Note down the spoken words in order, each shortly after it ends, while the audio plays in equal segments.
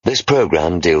This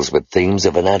program deals with themes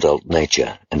of an adult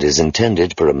nature and is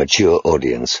intended for a mature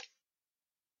audience.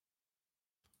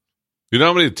 You know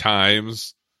how many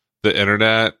times the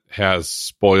internet has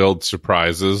spoiled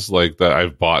surprises, like that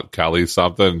I've bought Kelly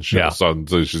something,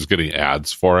 suddenly she's getting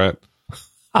ads for it.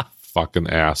 Fucking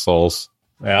assholes.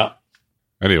 Yeah.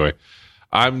 Anyway,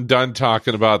 I'm done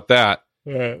talking about that.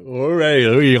 All right, we're ready.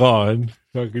 Let me on.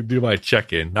 I can do my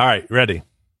check-in. All right, ready.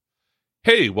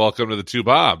 Hey, welcome to the Two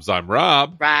Bobs. I'm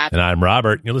Rob. And I'm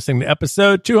Robert. You're listening to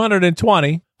episode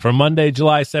 220 for Monday,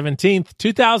 July 17th,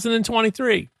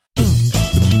 2023.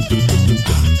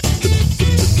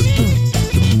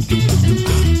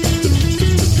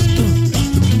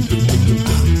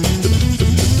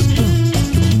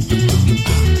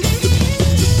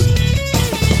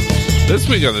 This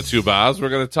week on the Two Bobs, we're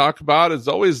going to talk about, as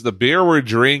always, the beer we're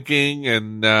drinking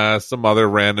and some other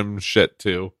random shit,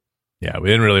 too. Yeah, we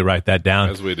didn't really write that down.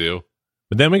 As we do.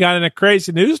 But then we got into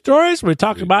crazy news stories. We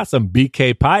talked about some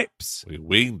BK pipes. We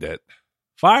winged it.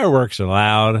 Fireworks are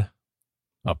loud.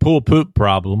 A pool poop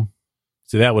problem.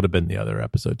 See, that would have been the other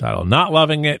episode title. Not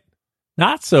loving it.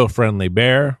 Not so friendly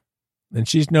bear. And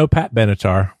she's no Pat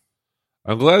Benatar.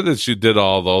 I'm glad that you did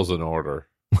all those in order.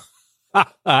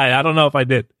 I don't know if I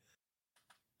did.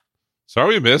 Sorry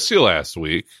we missed you last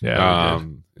week. Yeah,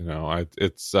 you know,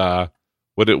 it's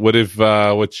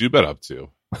what you been up to?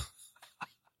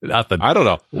 Nothing. I don't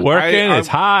know. Working. It's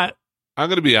hot. I'm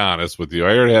going to be honest with you.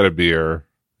 I already had a beer.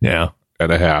 Yeah.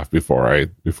 And a half before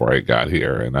I got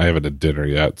here, and I haven't had dinner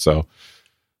yet, so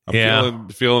I'm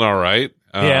feeling all right.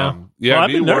 Yeah. Well,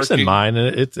 I've been nursing mine,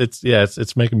 and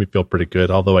it's making me feel pretty good.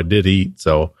 Although I did eat,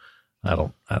 so I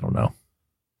don't know.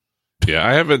 Yeah,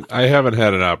 I haven't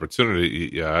had an opportunity to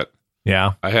eat yet.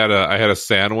 Yeah, I had a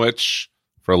sandwich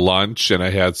for lunch, and I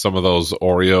had some of those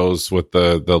Oreos with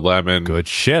the lemon. Good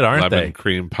shit, aren't they? Lemon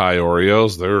cream pie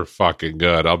Oreos. They're fucking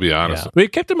good. I'll be honest. Yeah. We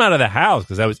kept them out of the house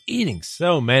because I was eating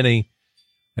so many,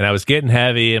 and I was getting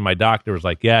heavy. And my doctor was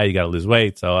like, "Yeah, you got to lose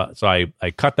weight." So I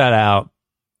cut that out.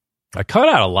 I cut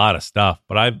out a lot of stuff,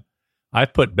 but I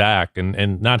put back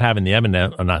and not having the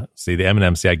M&M. The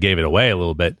M&M. See, I gave it away a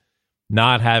little bit.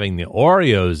 Not having the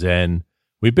Oreos in.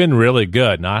 We've been really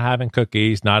good. Not having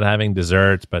cookies, not having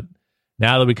desserts, but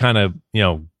now that we kind of,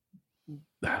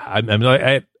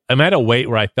 I'm at a weight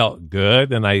where I felt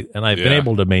good, and I've been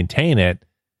able to maintain it.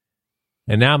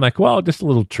 And now I'm like, well, just a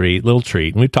little treat.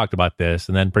 And we've talked about this,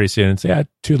 and then pretty soon it's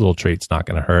 2 little treats, not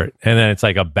going to hurt. And then it's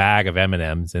like a bag of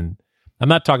M&Ms, and I'm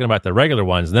not talking about the regular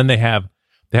ones. And then they have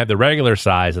the regular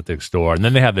size at the store, and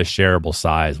then they have the shareable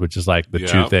size, which is like the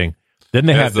 2 thing. Then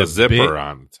they have the zipper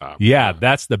on top. Yeah,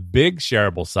 that's the big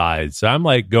shareable size. So I'm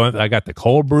like I got the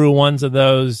cold brew ones of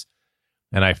those,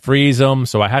 and I freeze them.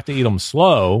 So I have to eat them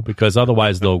slow because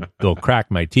otherwise they'll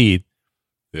crack my teeth.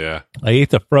 Yeah. I eat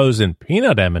the frozen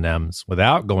peanut M&Ms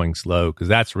without going slow because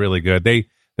that's really good. They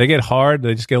get hard.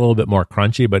 They just get a little bit more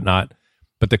crunchy, but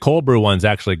the cold brew ones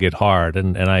actually get hard.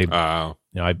 And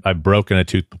I've broken a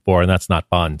tooth before, and that's not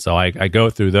fun. So I go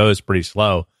through those pretty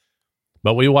slow.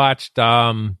 But we watched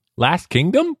Last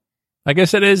Kingdom, I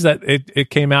guess it is, that it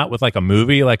came out with like a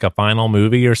movie, like a final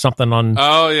movie or something on.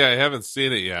 Oh yeah, I haven't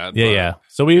seen it yet. Yeah.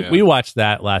 So we watched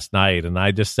that last night, and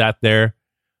I just sat there,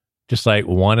 just like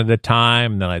one at a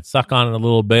time. And then I'd suck on it a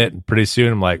little bit, and pretty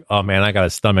soon I'm like, oh man, I got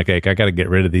a stomach ache. I got to get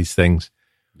rid of these things.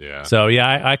 Yeah. So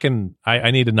yeah,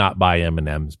 I need to not buy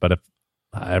M&Ms, but if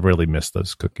I really miss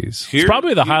those cookies. It's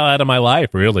probably the highlight of my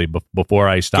life, really, before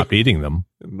I stop eating them.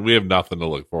 We have nothing to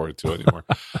look forward to anymore.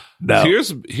 No.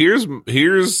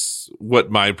 Here's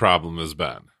what my problem has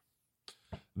been.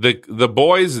 The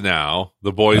boys now,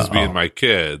 being my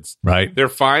kids, right?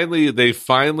 They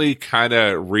finally kind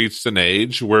of reached an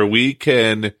age where we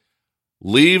can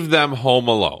leave them home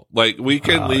alone. Like we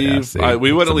can leave.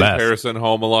 We wouldn't leave Harrison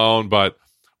home alone, but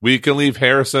we can leave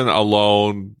Harrison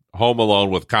home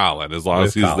alone with Colin as long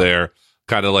as he's there,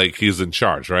 kind of like he's in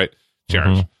charge, right?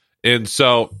 Mm-hmm. And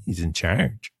so he's in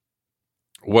charge.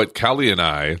 What Kelly and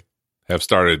I have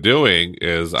started doing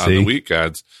is on the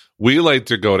weekends, we like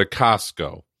to go to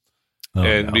Costco.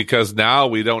 Because now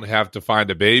we don't have to find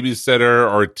a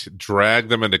babysitter or drag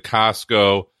them into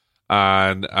Costco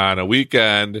on a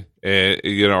weekend,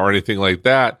 or anything like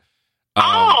that.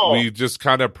 We just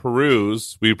kind of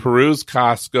peruse. We peruse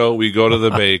Costco. We go to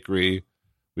the bakery.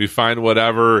 We find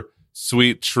whatever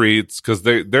sweet treats because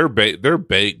their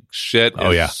baked shit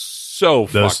is so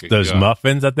fucking those good.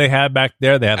 Muffins that they had back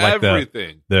there. They had like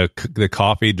everything. the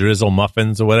coffee drizzle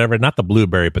muffins or whatever. Not the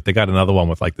blueberry, but they got another one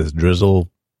with like this drizzle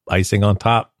icing on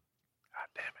top. God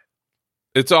damn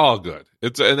it! It's all good.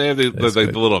 And they have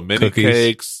the little mini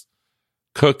cakes,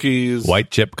 cookies, white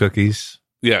chip cookies.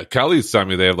 Yeah, Kelly sent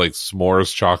me. They have like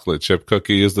s'mores chocolate chip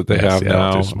cookies that they have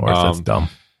now. S'mores, that's dumb.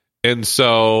 And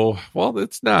so, well,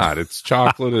 it's not. It's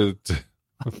chocolate.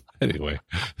 Anyway,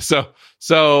 so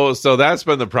that's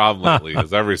been the problem lately.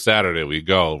 Is every Saturday we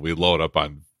load up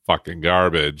on fucking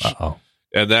garbage. Uh-oh.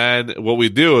 And then what we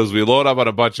do is we load up on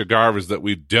a bunch of garbage that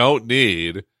we don't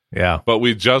need. Yeah. But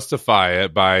we justify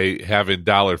it by having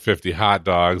 $1.50 hot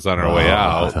dogs on our way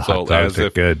out. So as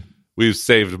if good. We've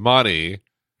saved money.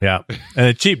 Yeah. And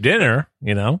a cheap dinner,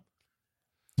 you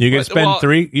can spend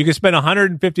you can spend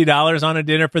 $150 on a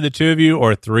dinner for the two of you,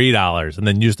 or $3 and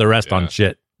then use the rest on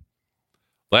shit.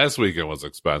 Last weekend was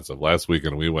expensive. Last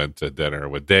weekend we went to dinner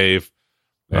with Dave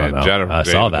and Jennifer. I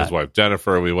saw that. His wife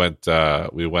Jennifer. We went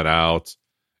out.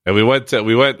 And we went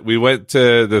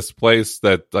to this place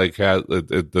that like has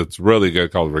that's really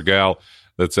good called Regal.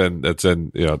 That's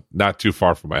in not too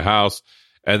far from my house.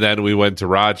 And then we went to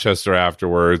Rochester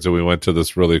afterwards, and we went to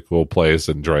this really cool place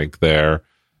and drank there,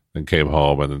 and came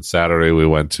home. And then Saturday we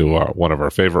went to one of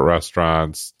our favorite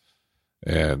restaurants,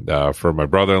 and for my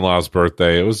brother-in-law's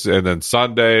birthday and then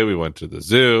Sunday we went to the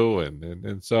zoo,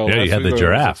 and so you had the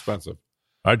giraffe. Expensive.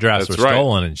 Our giraffes were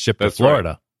stolen and shipped to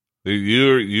Florida. Right.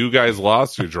 You guys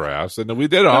lost your giraffes, and we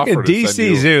did offer a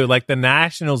DC Zoo, like the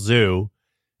National Zoo,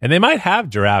 and they might have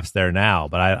giraffes there now,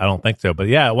 but I don't think so. But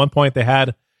yeah, at one point they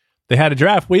had a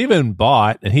giraffe. We even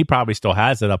bought, and he probably still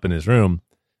has it up in his room.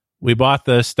 We bought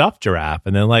the stuffed giraffe,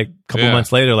 and then like a couple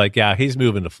months later, he's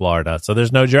moving to Florida, so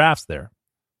there's no giraffes there.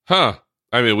 Huh?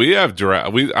 I mean, we have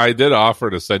giraffe. I did offer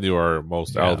to send you our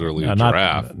most elderly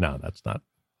giraffe. No, that's not.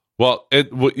 Well,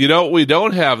 we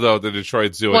don't have though the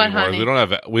Detroit Zoo anymore. Honey?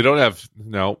 We don't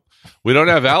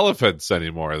have elephants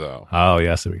anymore though. Oh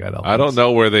yeah, so we got elephants. I don't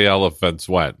know where the elephants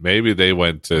went. Maybe they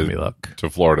went to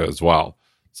Florida as well.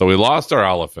 So we lost our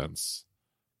elephants,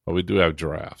 but we do have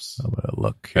giraffes. I'm gonna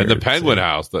look here and the penguin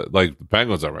house. The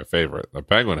penguins are my favorite. The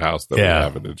penguin house that we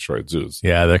have in the Detroit Zoos.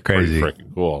 Yeah, they're crazy, pretty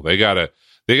freaking cool. They got a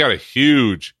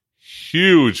huge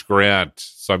grant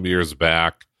some years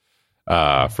back.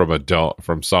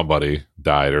 From somebody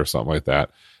died or something like that,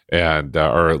 and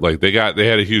they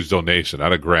had a huge donation,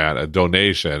 not a grant, a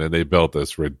donation, and they built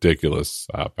this ridiculous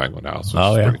penguin house, which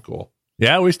is pretty cool.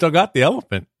 Yeah, we still got the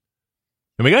elephant,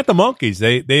 and we got the monkeys.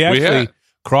 They actually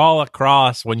crawl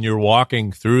across when you're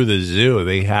walking through the zoo.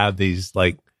 They have these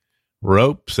like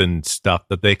ropes and stuff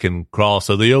that they can crawl.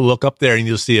 So you'll look up there and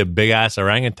you'll see a big ass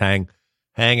orangutan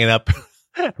hanging up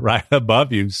right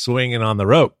above you, swinging on the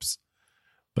ropes.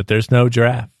 But there's no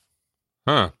giraffe.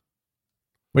 Huh.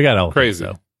 We got elephants. Crazy.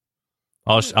 So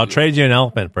I'll trade you an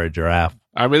elephant for a giraffe.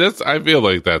 I mean, I feel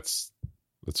like that's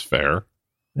fair.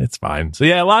 It's fine. So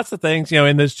yeah, lots of things,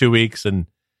 in those 2 weeks, and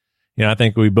I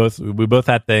think we both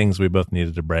had things we both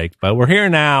needed to break, but we're here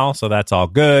now, so that's all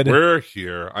good. We're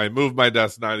here. I moved my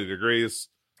desk 90 degrees.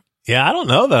 Yeah, I don't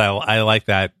know that I like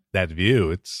that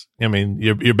view.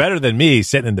 You're better than me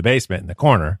sitting in the basement in the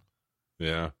corner.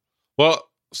 Yeah. Well,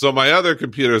 so my other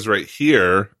computer is right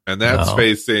here, and that's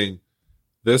facing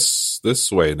this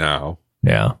way now.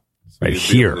 Yeah, so right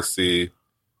here. To see,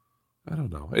 I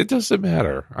don't know. It doesn't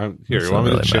matter. I'm here. You want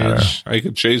me to change? Matter. I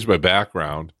can change my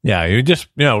background. Yeah, you just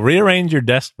rearrange your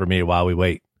desk for me while we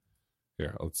wait.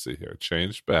 Here, let's see here.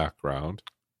 Change background.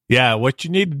 Yeah, what you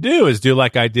need to do is do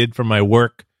like I did for my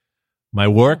work. My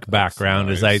work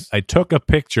background is I took a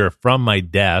picture from my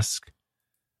desk.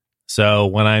 So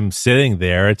when I'm sitting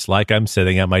there, it's like I'm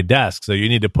sitting at my desk. So you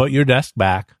need to put your desk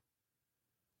back,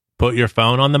 put your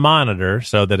phone on the monitor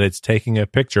so that it's taking a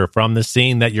picture from the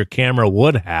scene that your camera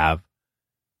would have.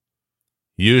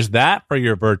 Use that for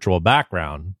your virtual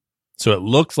background so it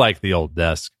looks like the old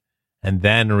desk, and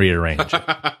then rearrange it.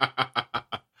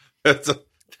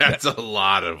 That's a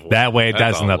lot of work. That way it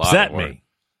doesn't upset me.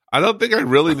 I don't think I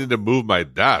really need to move my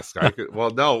desk.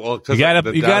 Because you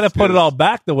gotta put it all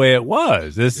back the way it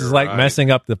was. This is like messing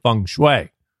up the feng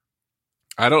shui.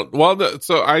 I don't. Well,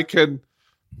 so I can.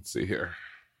 Let's see here.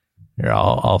 Here,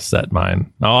 I'll set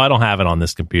mine. Oh, I don't have it on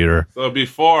this computer. So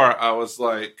before I was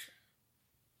like,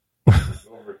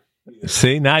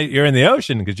 see, now you're in the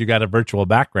ocean because you got a virtual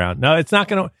background. No, it's not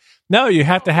gonna. No, you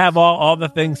have to have all the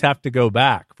things have to go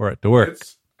back for it to work.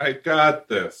 I got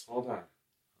this. Hold on.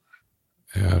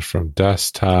 Yeah, from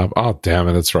desktop. Oh, damn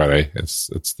it! It's right. It's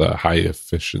the high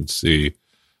efficiency.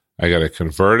 I got to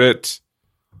convert it.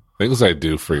 Things I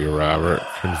do for you, Robert.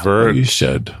 Convert. You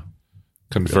should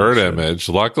convert image.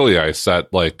 Luckily, I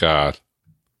set like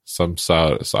some.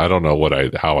 So I don't know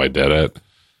how I did it,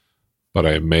 but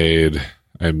I made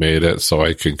it so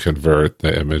I can convert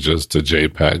the images to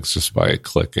JPEGs just by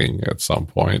clicking at some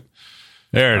point.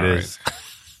 There it is. Right.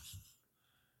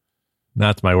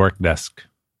 That's my work desk.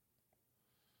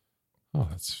 Oh,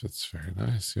 that's very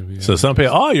nice. So some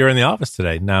people, you're in the office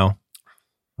today. No.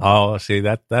 Oh, see,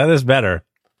 that is better.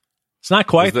 It's not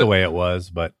quite the way it was,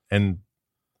 but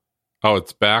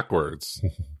it's backwards.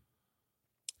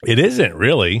 It isn't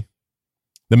really.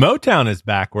 The Motown is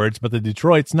backwards, but the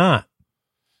Detroit's not.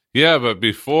 Yeah, but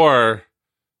before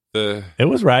it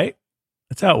was right.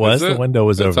 That's how it was. The window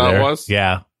was over there. That's how it was?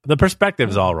 Yeah. The perspective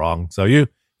is all wrong. So you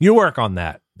work on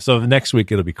that. So next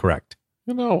week it'll be correct.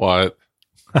 You know what?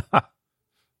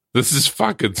 This is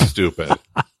fucking stupid.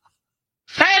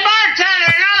 Hey,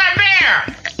 bartender, another beer!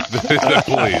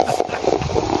 Please.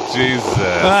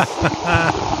 Jesus.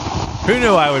 Who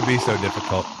knew I would be so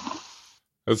difficult?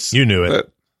 You knew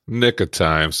it. Nick of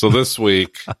time. So this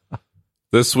week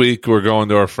we're going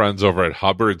to our friends over at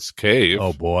Hubbard's Cave.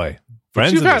 Oh boy.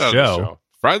 Friends of the show.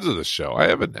 Friends of the show. I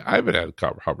haven't had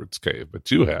Hubbard's Cave,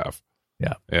 but you have.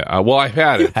 Yeah. Yeah. Well, I've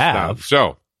had it. Have.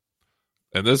 Show.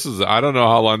 And this is, I don't know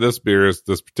how long this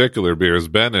particular beer has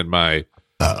been in my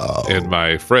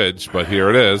fridge, but here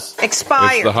it is.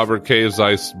 Expired. It's the Hubbard Caves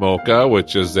Ice Mocha,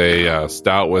 which is a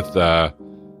stout with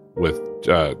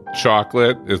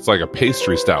chocolate. It's like a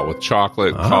pastry stout with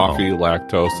chocolate, coffee,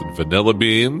 lactose, and vanilla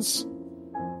beans.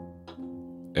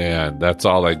 And that's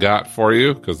all I got for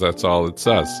you because that's all it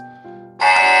says.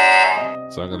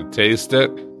 So I'm going to taste it.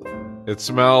 It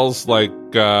smells like,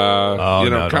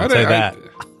 kind of. That.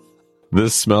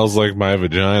 This smells like my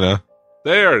vagina.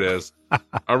 There it is.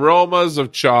 Aromas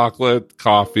of chocolate,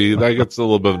 coffee. That gets a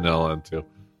little bit of vanilla into.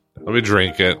 Let me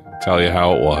drink it. Tell you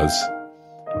how it was.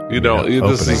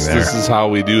 This is how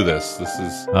we do this. This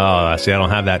is. Oh, see, I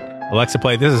don't have that. Alexa,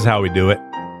 play. This is how we do it.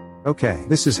 Okay,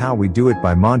 This Is How We Do It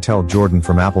by Montel Jordan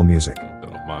from Apple Music.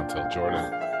 Montel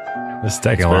Jordan. This is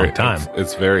taking a long time.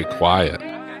 It's very quiet.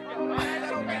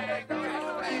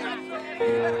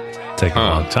 Taking a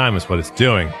long time is what it's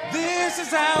doing.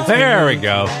 There we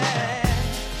go.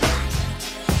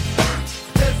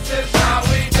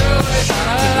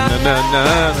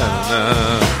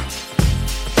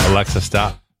 Alexa,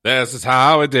 stop. This is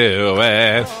how we do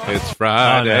it. It's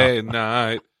Friday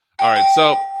night. All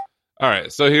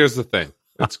right, so here's the thing.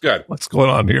 It's good. What's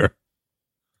going on here?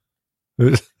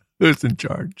 Who's in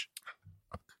charge?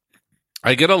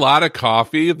 I get a lot of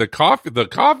coffee. The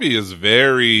coffee is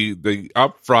very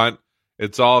up front.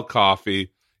 It's all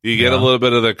coffee. You get a little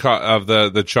bit of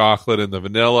the chocolate and the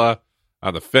vanilla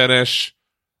on the finish.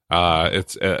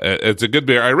 It's a good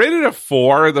beer. I rated it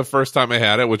 4 the first time I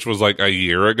had it, which was like a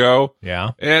year ago.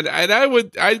 Yeah, and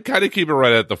I'd kind of keep it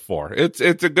right at the 4. It's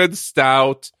a good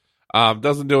stout.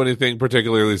 Doesn't do anything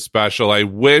particularly special. I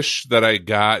wish that I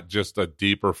got just a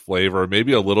deeper flavor,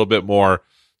 maybe a little bit more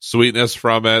sweetness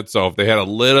from it. So if they had a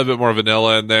little bit more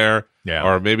vanilla in there,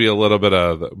 or maybe a little bit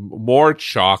of more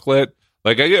chocolate.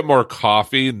 Like I get more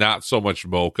coffee, not so much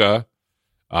mocha.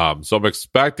 So I'm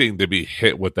expecting to be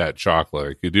hit with that chocolate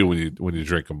like you do when you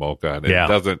drink a mocha, and it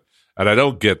doesn't. And I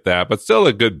don't get that, but still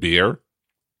a good beer.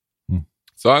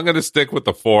 So I'm going to stick with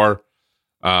the 4.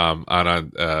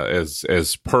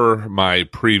 As per my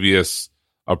previous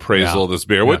appraisal of this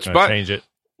beer, which by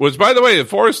the way,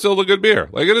 4 is still a good beer.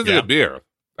 Like it is a good beer.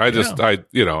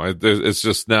 It's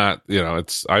just not,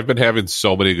 I've been having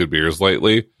so many good beers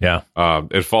lately. Yeah.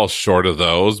 It falls short of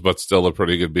those, but still a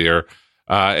pretty good beer.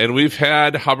 And we've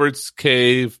had Hubbard's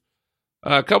Cave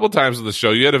a couple times on the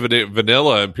show. You had a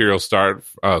vanilla Imperial Stout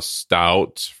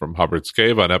from Hubbard's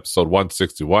Cave on episode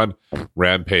 161,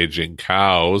 Rampaging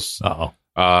Cows. Uh-oh.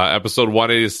 Episode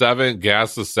 187,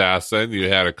 Gas Assassin. You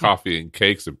had a Coffee and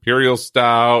Cakes Imperial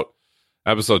Stout.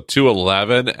 Episode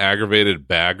 211, Aggravated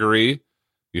Baggery.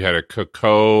 You had a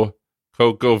Cocoa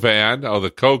Van. Oh,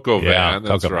 the Cocoa Van.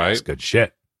 That's Cocoa right. That's good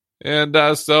shit. And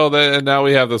and now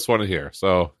we have this one here.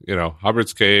 So,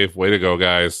 Hubbard's Cave, way to go,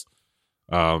 guys.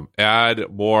 Add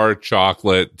more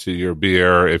chocolate to your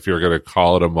beer if you're going to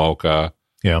call it a mocha.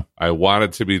 Yeah. I want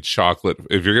it to be chocolate.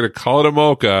 If you're going to call it a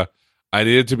mocha, I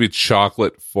need it to be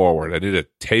chocolate forward. I need to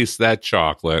taste that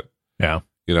chocolate. Yeah.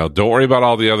 Don't worry about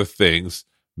all the other things.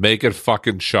 Make it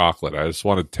fucking chocolate. I just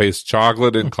want to taste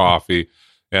chocolate and coffee.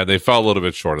 And they fell a little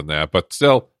bit short on that, but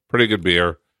still pretty good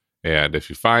beer. And if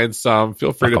you find some,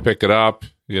 feel free to pick it up.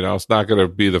 It's not going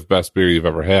to be the best beer you've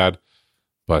ever had,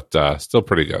 but still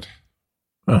pretty good.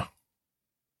 Huh.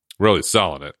 Really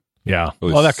selling it. Yeah.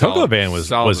 Really that Cocoa Van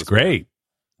was great.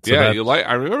 So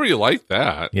I remember you liked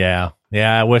that. Yeah.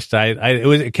 Yeah. I wished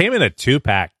it came in a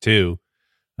 2-pack too.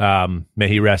 May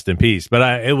he rest in peace.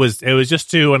 But it was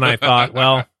just 2. And I thought,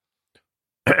 well,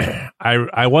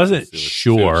 I wasn't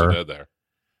sure.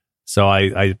 So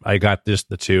I got just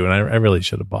the 2, and I really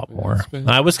should have bought more.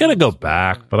 I was going to go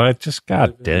back, but I just,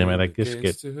 God damn it, I just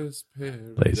get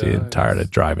lazy and tired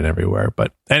of driving everywhere.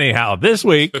 But anyhow, this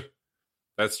week.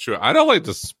 That's true. I don't like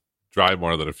to drive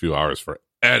more than a few hours for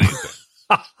anything.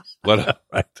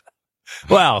 Right.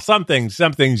 Well, some things,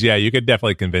 yeah, you could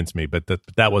definitely convince me, but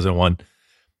that wasn't one.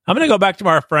 I'm going to go back to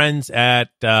our friends at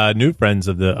new friends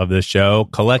of the show,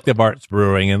 Collective Arts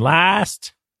Brewing. And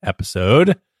last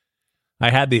episode, I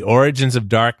had the Origins of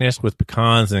Darkness with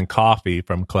pecans and coffee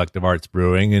from Collective Arts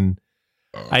Brewing, and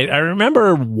I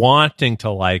remember wanting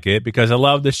to like it because I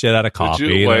love the shit out of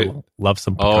coffee. I love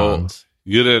some pecans.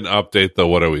 You didn't update the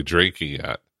what are we drinking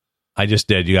yet? I just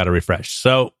did. You got to refresh.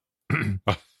 So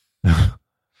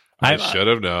I should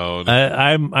have known.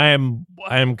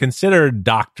 I'm considered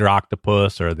Dr.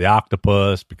 Octopus or the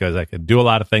Octopus because I can do a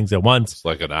lot of things at once. It's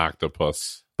like an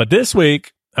octopus. But this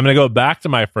week, I'm going to go back to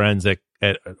my friends at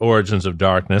Origins of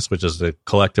Darkness, which is the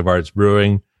Collective Arts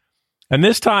Brewing. And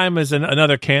this time is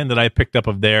another can that I picked up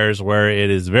of theirs where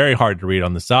it is very hard to read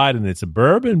on the side. And it's a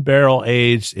bourbon barrel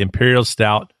aged imperial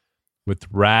stout with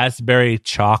raspberry,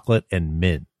 chocolate, and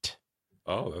mint.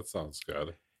 Oh, that sounds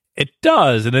good. It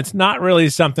does, and it's not really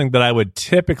something that I would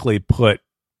typically put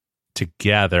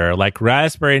together. Like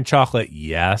raspberry and chocolate,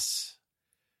 yes.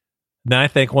 Then I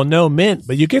think, well, no mint,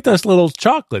 but you get those little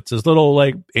chocolates, those little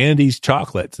like Andes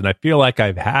chocolates, and I feel like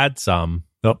I've had some.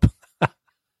 Nope.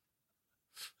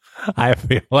 I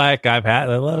feel like I've had.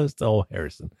 I love old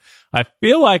Harrison. I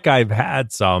feel like I've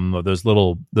had some of those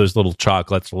little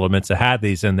chocolates, little mints. I had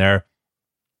these in there,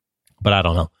 but I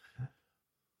don't know.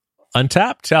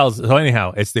 Untapped tells, so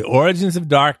anyhow, it's the Origins of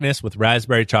Darkness with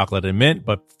raspberry, chocolate, and mint,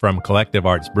 but from Collective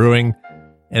Arts Brewing.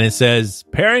 And it says,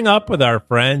 pairing up with our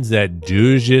friends at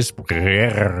Duges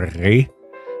Brewery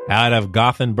out of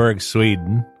Gothenburg,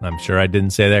 Sweden. I'm sure I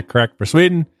didn't say that correct for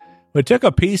Sweden. We took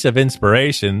a piece of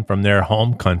inspiration from their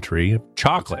home country,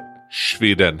 chocolate.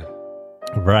 Sweden.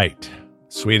 Right.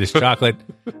 Swedish chocolate.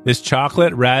 This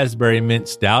chocolate raspberry mint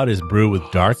stout is brewed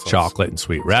with dark chocolate and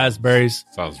sweet raspberries.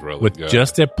 Sounds really with good.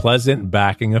 Just a pleasant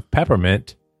backing of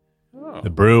peppermint. The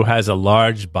brew has a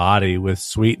large body with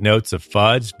sweet notes of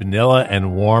fudge, vanilla,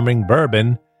 and warming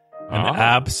bourbon. An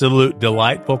absolute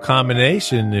delightful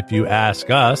combination, if you ask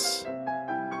us.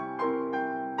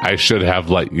 I should have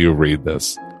let you read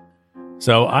this.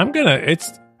 So I'm not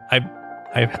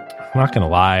gonna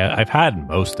lie. I've had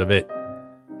most of it.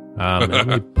 Let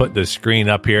me put the screen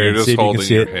up here and see if you can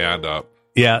see it. You're just holding your hand up.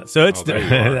 Yeah, so it's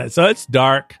so it's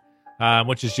dark,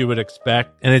 which as you would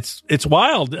expect, and it's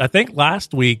wild. I think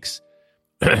last week's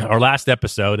or last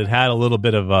episode, it had a little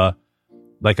bit of a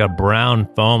brown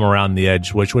foam around the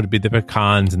edge, which would be the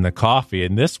pecans and the coffee.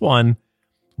 And this one,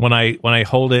 when I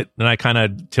hold it and I kind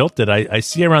of tilt it, I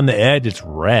see around the edge it's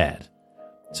red.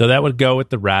 So that would go with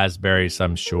the raspberries,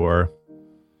 I'm sure.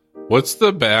 What's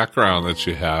the background that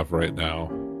you have right now?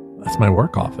 That's my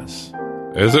work office.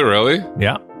 Is it really?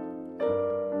 Yeah.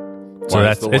 So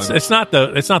it's not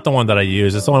the one that I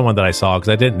use. It's the only one that I saw because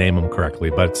I didn't name them correctly,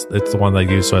 but it's the one that I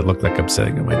use, so it looked like I'm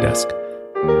sitting at my desk.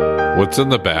 What's in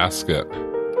the basket?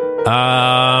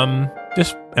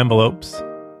 Just envelopes.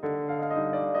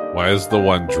 Why is the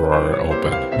one drawer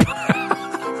open?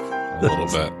 A little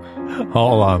bit.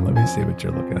 Hold on, let me see what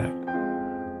you're looking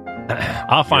at.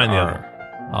 I'll find the other.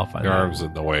 I'll find your arm's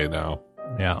in the way now.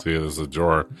 Yeah. See, there's a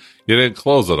drawer. You didn't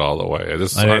close it all the way.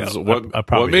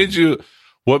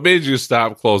 What made you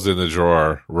stop closing the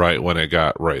drawer right when it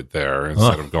got right there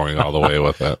instead of going all the way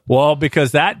with it? Well,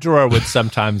 because that drawer would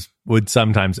sometimes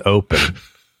open.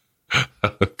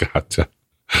 Gotcha.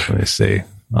 Let me see.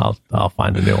 I'll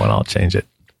find a new one. I'll change it.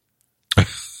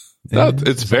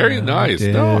 It's very nice.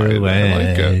 No, I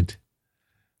like it.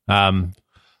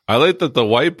 I like that the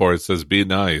whiteboard says "be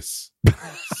nice"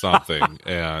 something,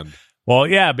 and well,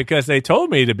 yeah, because they told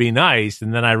me to be nice,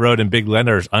 and then I wrote in big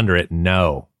letters under it,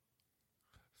 "No."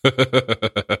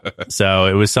 So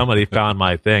it was somebody found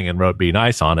my thing and wrote "be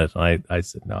nice" on it, and I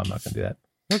said, "No, I'm not going to do that."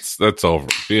 That's over.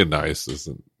 Being nice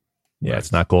isn't. Yeah, nice.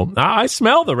 It's not cool. I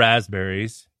smell the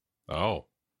raspberries. Oh.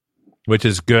 Which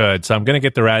is good. So I'm going to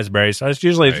get the raspberries. So it's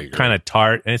usually kind of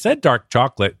tart, and it said dark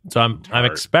chocolate. So I'm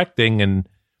expecting, and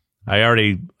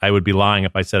I would be lying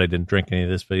if I said I didn't drink any of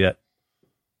this, but yet.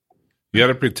 You got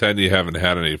to pretend you haven't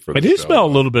had any for the I do show. Smell a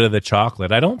little bit of the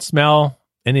chocolate. I don't smell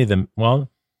any of them. Well,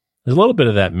 there's a little bit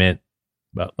of that mint,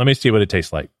 but let me see what it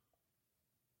tastes like.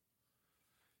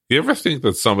 You ever think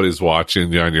that somebody's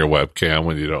watching you on your webcam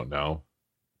when you don't know?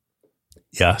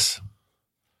 Yes.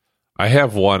 I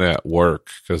have one at work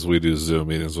because we do Zoom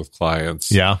meetings with clients.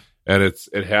 Yeah. And it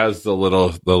has the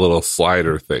little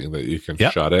slider thing that you can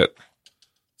shut it.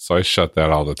 So I shut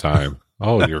that all the time.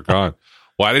 Oh, you're gone.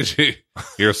 Why did you?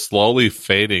 You're slowly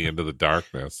fading into the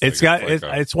darkness. It's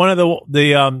one of the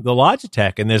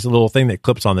Logitech, and there's a little thing that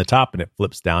clips on the top, and it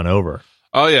flips down over.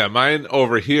 Oh yeah, mine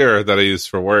over here that I use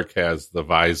for work has the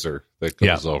visor that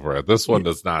goes over it. This one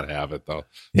does not have it though,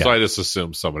 so I just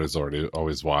assume somebody's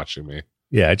always watching me.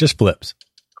 Yeah, it just flips.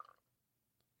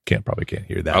 Probably can't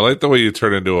hear that. I like the way you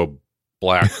turn into a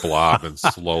black blob and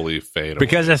slowly fade away.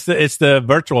 Because it's the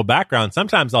virtual background.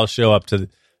 Sometimes I'll show up to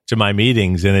my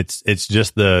meetings and it's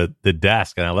just the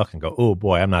desk, and I look and go, oh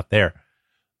boy, I'm not there.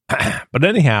 But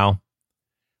anyhow,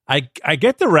 I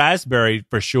get the raspberry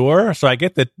for sure. So I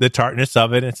get the tartness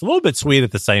of it. It's a little bit sweet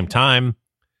at the same time.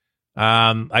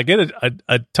 I get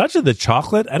a touch of the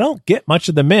chocolate. I don't get much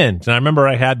of the mint. And I remember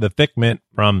I had the thick mint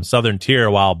from Southern Tier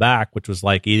a while back, which was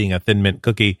like eating a thin mint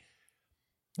cookie.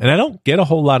 And I don't get a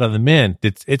whole lot of the mint.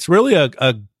 It's really a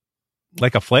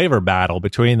flavor battle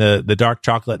between the dark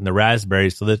chocolate and the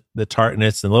raspberries. So the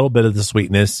tartness and a little bit of the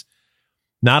sweetness.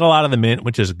 Not a lot of the mint,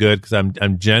 which is good because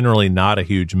I'm generally not a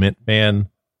huge mint fan.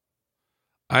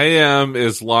 I am,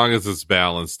 as long as it's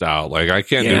balanced out. Like I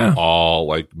can't do all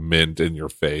like mint in your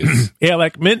face. Yeah,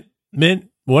 like mint.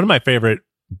 One of my favorite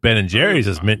Ben and Jerry's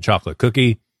is mint chocolate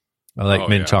cookie. I like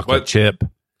mint chocolate chip.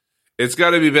 It's got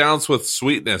to be balanced with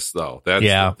sweetness, though. That's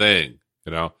the thing,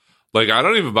 you know. Like I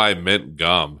don't even buy mint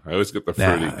gum. I always get the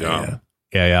fruity gum.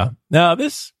 Yeah. No,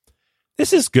 this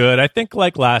is good. I think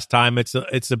like last time, it's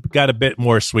got a bit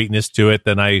more sweetness to it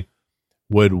than I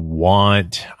would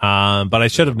want. But I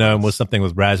should have known was something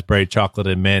with raspberry, chocolate,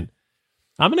 and mint.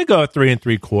 I'm going to go 3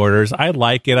 3/4. I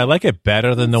like it. I like it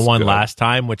better than the one last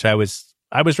time, which I was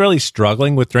really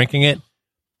struggling with drinking it.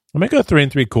 I'm going to go 3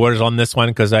 3/4 on this one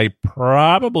because I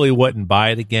probably wouldn't buy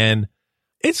it again.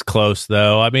 It's close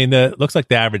though. I mean, it looks like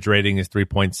the average rating is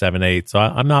 3.78, so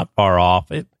I'm not far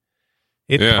off. It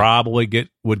probably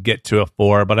would get to a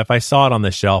 4, but if I saw it on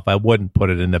the shelf, I wouldn't put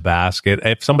it in the basket.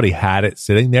 If somebody had it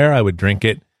sitting there, I would drink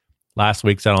it. Last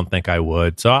week's, I don't think I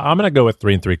would. So I'm going to go with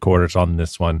 3 3/4 on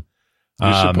this one.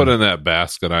 You should put in that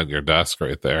basket on your desk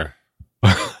right there,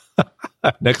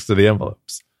 next to the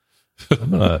envelopes.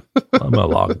 I'm gonna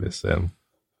log this in.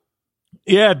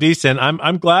 Yeah, decent.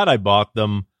 I'm glad I bought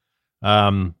them.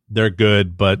 They're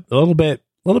good, but a little bit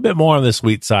more on the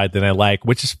sweet side than I like,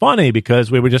 which is funny because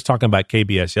we were just talking about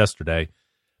KBS yesterday,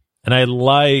 and I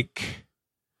like.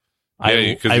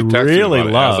 I really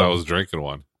love. As I was drinking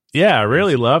one. Yeah, I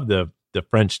really love the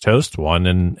French toast one,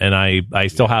 and I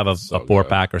still have a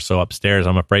 4-pack or so upstairs.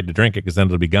 I'm afraid to drink it because then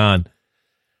it'll be gone.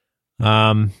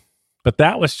 But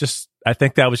that was just. I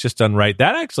think that was just done right.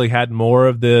 That actually had more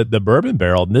of the bourbon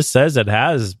barrel, and this says it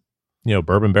has,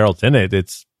 bourbon barrels in it.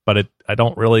 I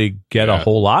don't really get a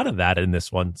whole lot of that in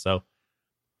this one. So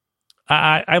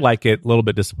I like it. A little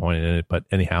bit disappointed in it, but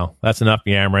anyhow, that's enough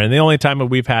yammering. And the only time that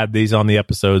we've had these on the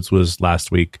episodes was last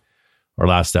week or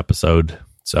last episode.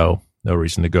 So no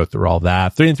reason to go through all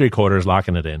that. 3 3/4,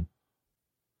 locking it in.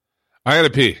 I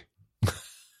gotta pee.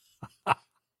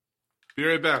 Be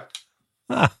right back.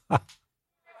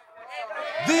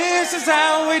 This is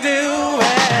how we do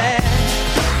it.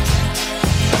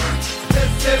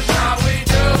 This is how we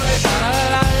do it. La,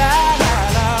 la, la, la,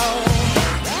 la.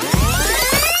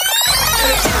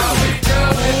 This is how we do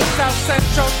it. South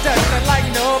Central does it like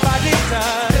nobody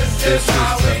does. This is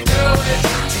how we do it.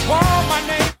 You want my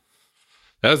name?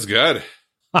 That's good.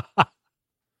 I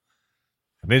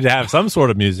need to have some sort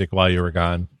of music while you were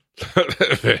gone.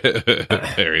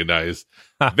 Very nice.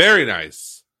 Very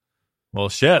nice. Well,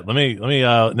 shit. Let me.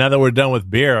 Now that we're done with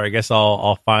beer, I guess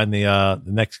I'll find the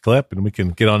next clip and we can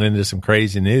get on into some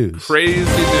crazy news. Crazy news.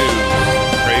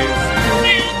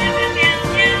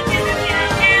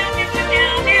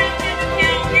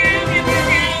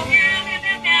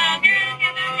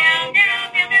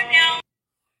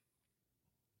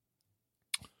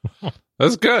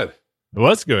 That's good. It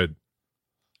was good.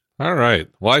 All right.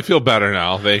 Well, I feel better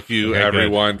now. Thank you,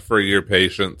 everyone, for your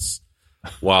patience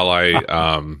while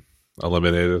I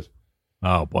eliminated.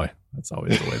 Oh boy, that's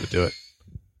always the way to do it.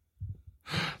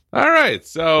 All right,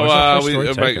 so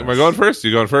am I going first?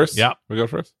 You going first? Yeah, we go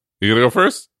first. You gonna go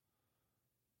first?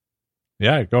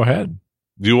 Yeah, go ahead.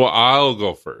 I'll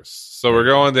go first. So we're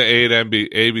going to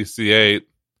ABC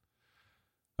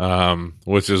 8,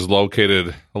 which is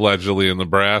located allegedly in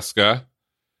Nebraska,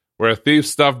 where a thief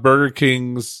stuffed Burger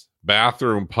King's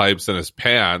bathroom pipes in his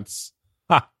pants.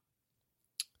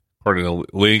 According to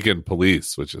Lincoln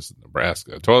Police, which is in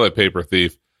Nebraska, a toilet paper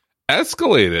thief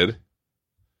escalated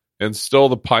and stole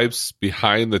the pipes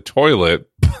behind the toilet,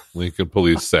 Lincoln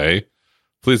Police say.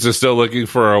 Police are still looking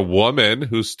for a woman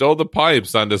who stole the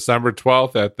pipes on December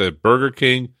 12th at the Burger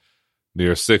King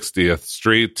near 60th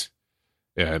Street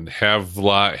and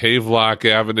Havelock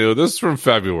Avenue. This is from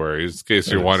February, in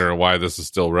case you're wondering why this is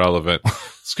still relevant.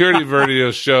 Security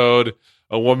video showed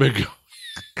a woman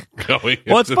going.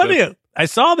 Well, it's funny. I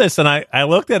saw this and I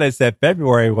looked at it and said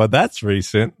February. Well, that's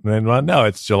recent. And then, well, no,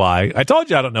 it's July. I told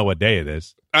you I don't know what day it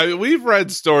is. I mean, we've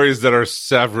read stories that are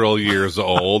several years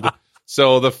old.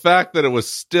 So the fact that it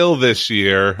was still this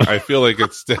year, I feel like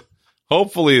it's still.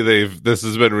 Hopefully, this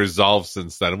has been resolved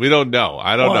since then. We don't know.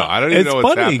 I don't know. I don't even know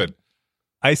what's happened.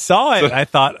 I saw it. I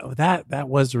thought that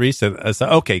was recent. I said,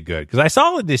 okay, good, because I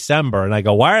saw it in December, and I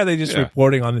go, why are they just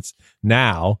reporting on this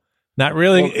now? Not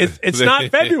really. Well, it's not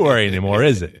February anymore,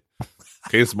 is it?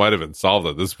 Case might have been solved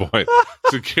at this point.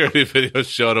 Security video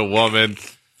showed a woman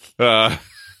going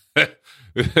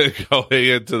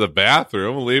into the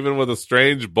bathroom, leaving with a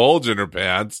strange bulge in her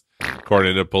pants,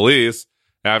 according to police.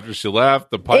 After she left,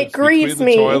 the pipes between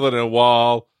the toilet and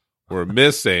wall were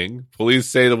missing. Police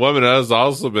say the woman has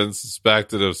also been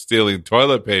suspected of stealing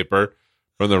toilet paper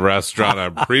from the restaurant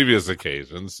on previous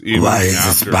occasions, even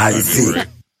after February,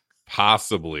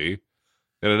 possibly.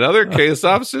 In another case,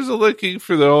 officers are looking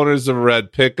for the owners of a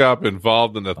red pickup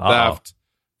involved in a theft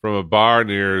from a bar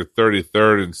near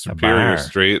 33rd and Superior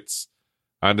Streets.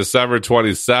 On December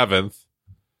 27th,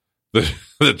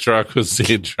 the truck was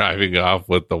seen driving off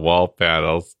with the wall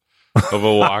panels of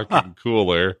a walk-in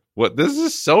cooler. What? This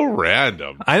is so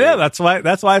random. I know. That's why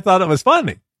I thought it was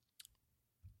funny.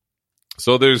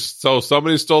 So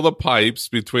somebody stole the pipes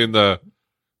between the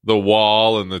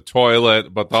wall and the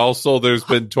toilet, but also there's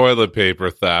been toilet paper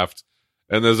theft,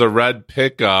 and there's a red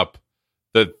pickup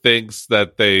that thinks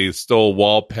that they stole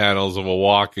wall panels of a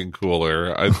walk-in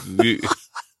cooler.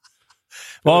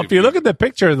 Well, if you look at the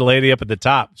picture of the lady up at the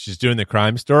top, she's doing the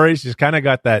crime story. She's kind of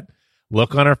got that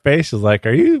look on her face. She's like,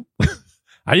 are you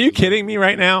kidding me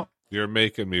right now? You're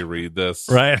making me read this.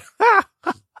 Right.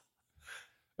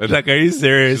 Like, are you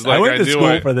serious? Like, I went to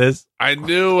school for this. I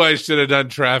knew I should have done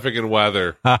traffic and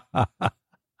weather.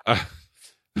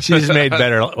 She's made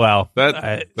better. Well,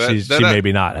 she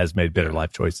maybe not has made better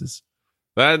life choices.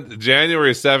 Then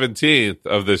January 17th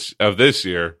of this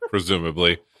year,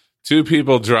 presumably, two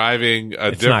people driving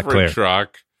a different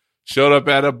truck showed up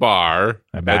at the bar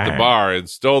and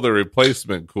stole the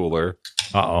replacement cooler,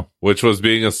 which was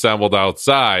being assembled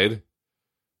outside.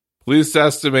 Police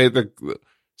estimate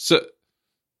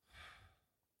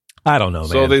I don't know, man.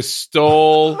 So they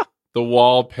stole the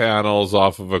wall panels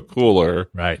off of a cooler.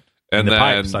 Right. And the then,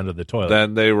 pipes under the toilet.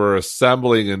 Then they were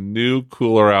assembling a new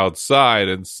cooler outside,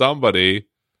 and somebody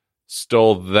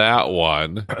stole that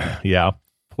one. Yeah.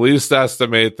 Police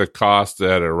estimate the cost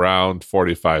at around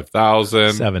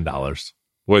 $45,000. $7.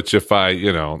 Which if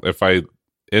I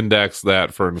index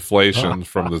that for inflation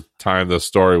from the time the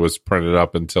story was printed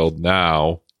up until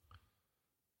now.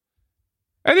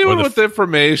 Anyone with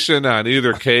information on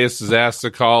either case is asked to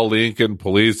call Lincoln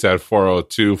Police at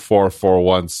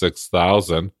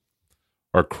 402-441-6000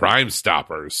 or Crime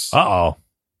Stoppers.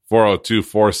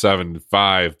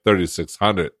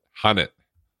 402-475-3600.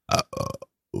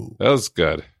 That was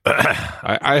good.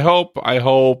 I hope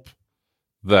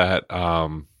that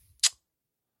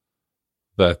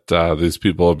these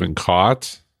people have been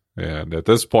caught, and at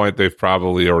this point they've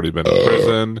probably already been in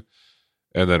prison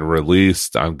and then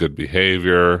released on good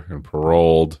behavior and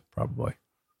paroled, probably,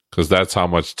 because that's how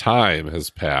much time has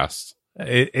passed.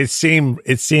 It seemed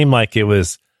like it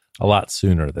was a lot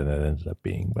sooner than it ended up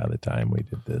being by the time we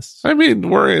did this. I mean,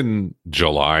 we're in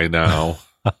July now.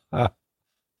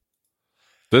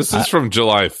 This is from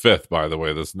July 5th, by the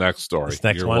way. This next story. This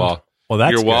next one.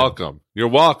 You're welcome. You're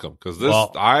welcome, because this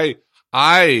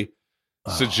I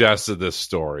suggested this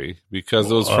story because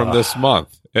it was from this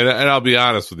month. And I'll be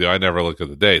honest with you, I never look at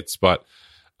the dates, but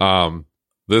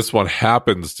this one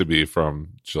happens to be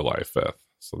from July 5th,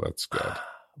 so that's good.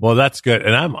 Well, that's good.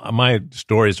 And my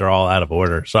stories are all out of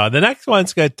order. So the next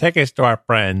one's going to take us to our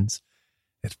friends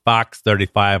at Fox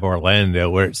 35 Orlando,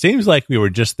 where it seems like we were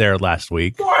just there last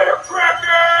week.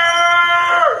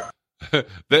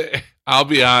 I'll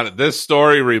be honest, this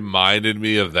story reminded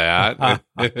me of that.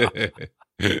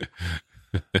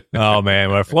 Oh, man.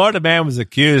 Where a Florida man was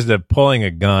accused of pulling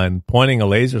a gun, pointing a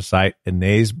laser sight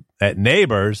at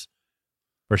neighbors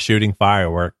for shooting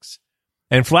fireworks.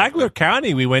 And Flagler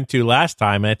County we went to last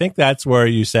time, and I think that's where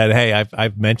you said, hey,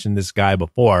 I've mentioned this guy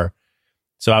before.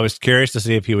 So I was curious to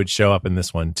see if he would show up in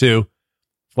this one, too.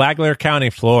 Flagler County,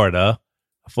 Florida.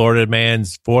 A Florida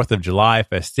man's 4th of July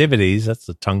festivities, that's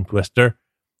a tongue twister,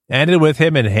 ended with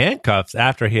him in handcuffs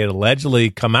after he had allegedly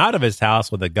come out of his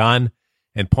house with a gun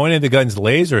and pointed the gun's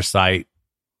laser sight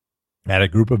at a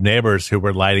group of neighbors who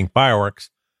were lighting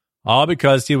fireworks, all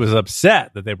because he was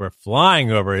upset that they were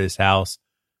flying over his house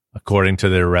according to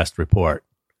the arrest report.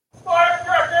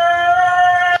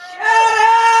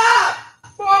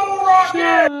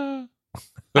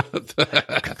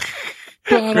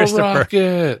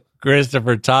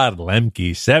 Christopher Todd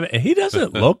Lemke, he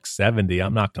doesn't look 70.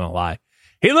 I'm not going to lie.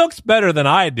 He looks better than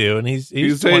I do, and he's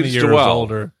 20 years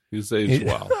older. He's aged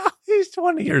well. He's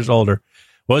 20 years older.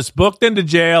 Was booked into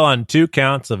jail on 2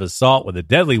 counts of assault with a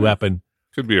deadly weapon.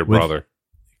 Could be your brother.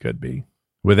 Could be.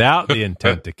 Without the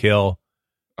intent to kill,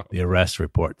 the arrest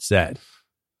report said.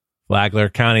 Flagler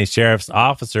County Sheriff's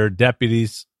Officer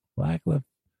deputies.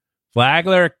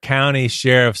 Flagler County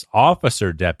Sheriff's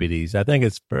Officer deputies. I think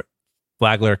it's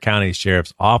Flagler County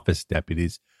Sheriff's Office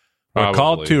deputies were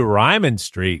called to Ryman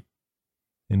Street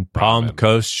in Palm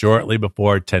Coast shortly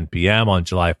before 10 p.m. on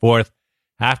July 4th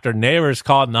after neighbors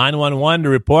called 911 to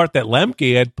report that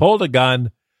Lemke had pulled a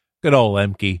gun. Good old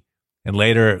Lemke. And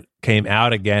later came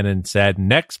out again and said,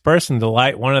 next person to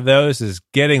light one of those is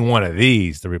getting one of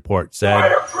these, the report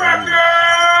said.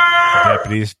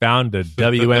 Deputies found a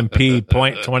WMP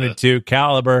 .22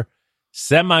 caliber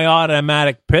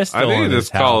semi-automatic pistol. I think you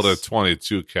just call it a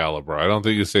 22 caliber. I don't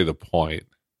think you say the point.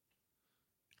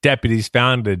 Deputies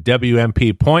found a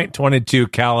WMP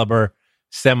 .22 caliber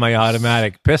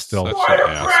semi-automatic pistol in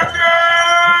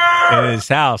his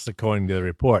house, according to the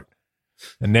report.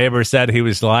 The neighbor said he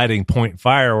was lighting point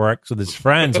fireworks with his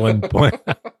friends when Point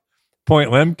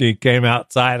Lemke came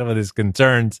outside with his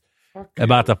concerns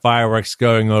about the fireworks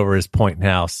going over his Point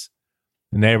house.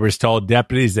 The neighbors told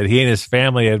deputies that he and his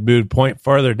family had moved Point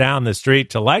further down the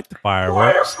street to light the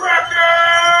fireworks.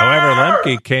 However,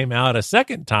 Lemke came out a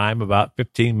second time about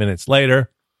 15 minutes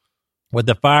later with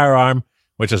the firearm,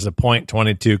 which is a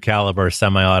 .22 caliber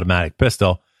semi-automatic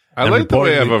pistol. I like the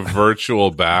way I have a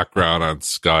virtual background on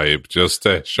Skype just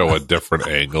to show a different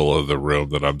angle of the room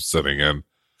that I'm sitting in.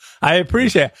 I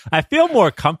appreciate it. I feel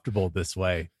more comfortable this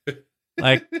way.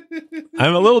 Like,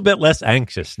 I'm a little bit less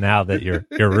anxious now that your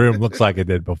room looks like it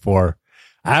did before.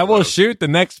 I will shoot the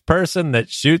next person that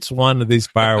shoots one of these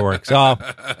fireworks off.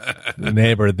 The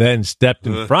neighbor then stepped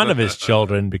in front of his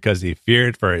children because he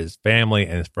feared for his family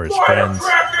and for his friends.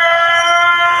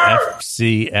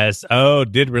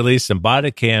 FCSO did release some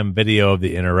body cam video of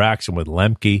the interaction with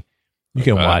Lemke. You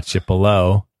can watch it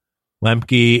below.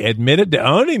 Lemke admitted to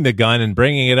owning the gun and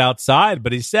bringing it outside,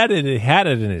 but he said he had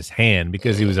it in his hand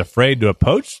because he was afraid to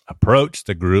approach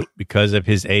the group because of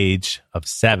his age of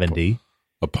 70.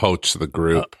 Approach the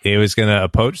group. He was going to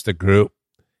approach the group.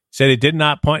 Said he did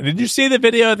not point. Did you see the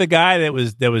video of the guy that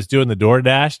was doing the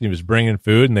DoorDash and he was bringing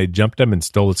food and they jumped him and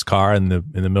stole his car in the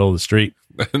middle of the street?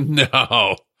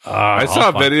 No. I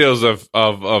saw videos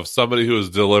of somebody who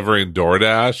was delivering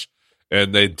DoorDash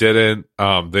and they didn't.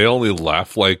 They only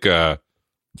left like a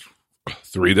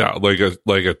 $3,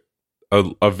 like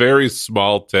a very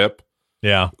small tip.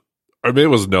 Yeah, I mean it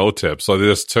was no tip, so they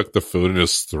just took the food and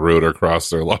just threw it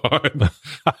across their lawn.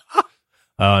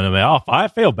 Oh no, man! I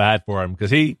feel bad for him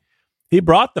because he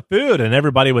brought the food and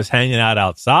everybody was hanging out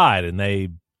outside and they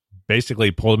basically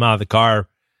pulled him out of the car.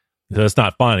 So it's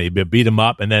not funny, but beat him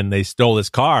up and then they stole his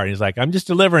car and he's like, "I'm just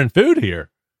delivering food here."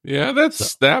 Yeah,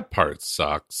 that part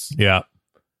sucks. Yeah,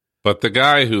 but the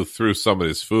guy who threw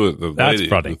somebody's food, the lady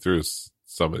who threw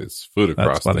somebody's food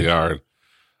across the yard,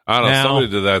 I don't know. Somebody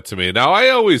did that to me. Now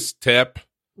I always tip.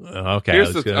 Okay,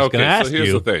 here's the thing. I'm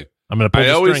going to pull the string here.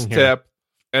 I always tip,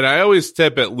 and I always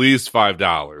tip at least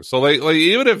 $5. So like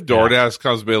even if DoorDash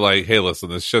comes to me like, "Hey, listen,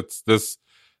 this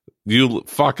you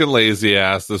fucking lazy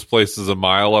ass. This place is a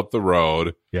mile up the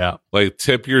road. Yeah, like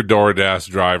tip your DoorDash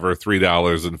driver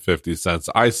 $3.50.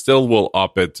 I still will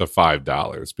up it to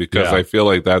 $5 because I feel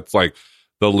like that's like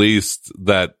the least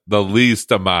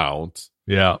amount.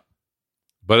 Yeah,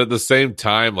 but at the same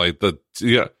time, like the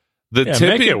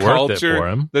tipping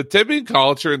culture, the tipping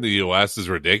culture in the U.S. is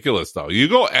ridiculous. Though you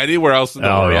go anywhere else in the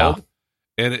world,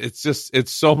 and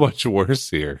it's so much worse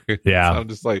here. Yeah, I'm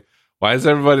just like, why does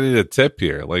everybody need a tip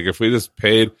here? Like,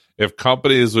 if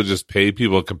companies would just pay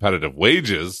people competitive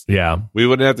wages, we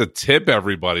wouldn't have to tip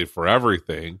everybody for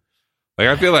everything. Like,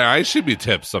 I feel like I should be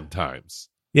tipped sometimes.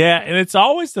 Yeah, and it's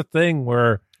always the thing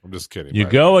where I'm just kidding. You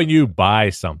go and you buy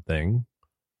something,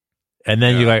 and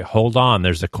then you're like, hold on,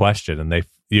 there's a question, and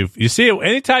you see it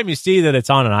anytime you see that it's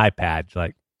on an iPad, you're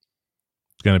like,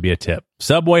 it's going to be a tip.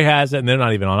 Subway has it, and they're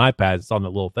not even on iPads; it's on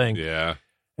the little thing. Yeah,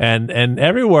 and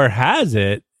everywhere has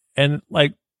it. And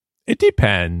like, it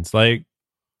depends. Like,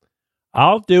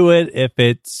 I'll do it if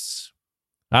it's,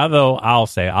 although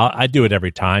I do it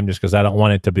every time just because I don't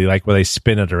want it to be like where they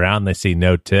spin it around and they see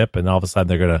no tip and all of a sudden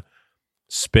they're going to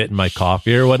spit in my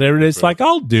coffee or whatever it is. Like,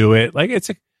 I'll do it. Like, it's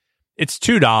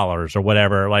 $2 or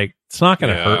whatever. Like, it's not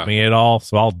going to hurt me at all.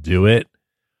 So I'll do it.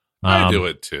 I do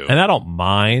it too. And I don't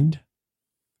mind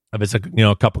if it's a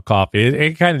cup of coffee.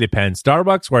 It kind of depends.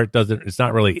 Starbucks, where it's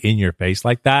not really in your face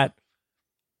like that,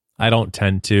 I don't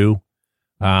tend to.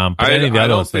 But any of the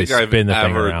other ones, they spin the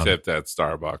thing around. I've never tipped at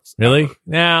Starbucks. Really?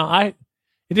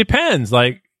 It depends.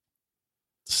 Like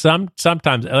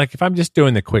sometimes, like if I'm just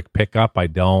doing the quick pickup, I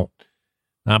don't.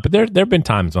 But there have been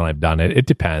times when I've done it. It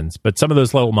depends. But some of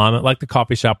those little moments, like the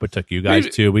coffee shop we took you guys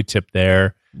to, we tipped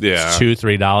there. Yeah, it's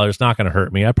 $2-3. Not going to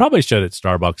hurt me. I probably should at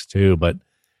Starbucks too, but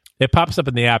it pops up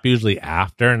in the app usually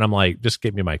after, and I'm like, just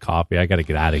give me my coffee. I got to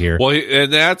get out of here. Well,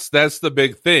 and that's the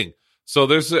big thing. So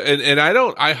there's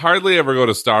I hardly ever go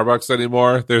to Starbucks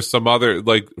anymore. There's some other,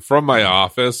 like from my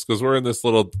office, because we're in this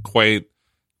little quaint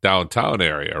downtown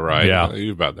area, right? Yeah,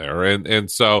 you've been there, and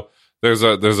so there's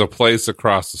a place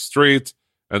across the street,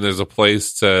 and there's a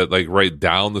place to like right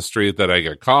down the street that I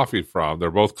get coffee from.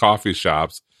 They're both coffee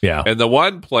shops. Yeah, and the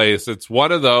one place, it's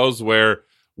one of those where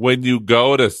when you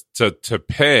go to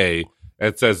pay,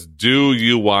 it says, "Do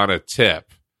you want a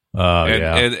tip?"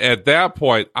 And at that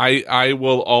point, I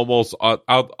will almost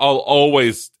I'll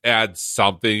always add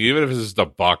something, even if it's just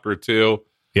 $1 or $2.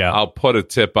 Yeah, I'll put a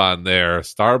tip on there.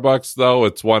 Starbucks, though,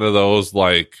 it's one of those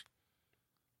like,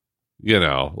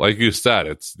 like you said,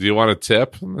 it's, do you want a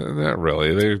tip? Not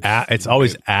really. It's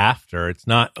always after. It's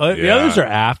not. The others are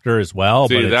after as well.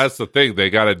 See, but that's the thing. They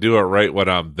got to do it right when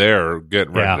I'm there,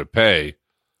 getting ready to pay.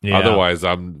 Yeah. Otherwise,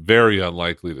 I'm very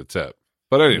unlikely to tip.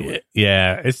 But anyway,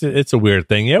 it's a weird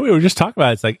thing. Yeah, we were just talking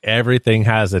about it. It's like everything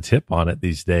has a tip on it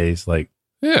these days. Like,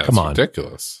 come on,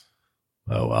 ridiculous.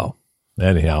 Oh well.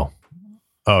 Anyhow,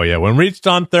 when reached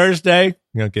on Thursday,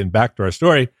 getting back to our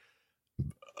story.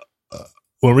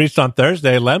 When reached on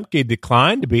Thursday, Lemke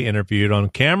declined to be interviewed on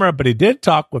camera, but he did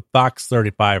talk with Fox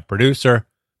 35 producer.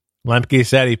 Lemke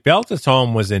said he felt his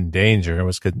home was in danger and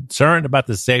was concerned about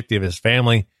the safety of his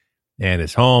family and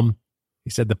his home. He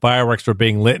said the fireworks were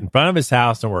being lit in front of his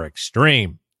house and were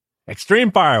extreme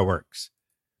fireworks.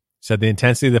 He said the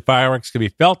intensity of the fireworks could be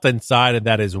felt inside and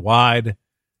that his wife,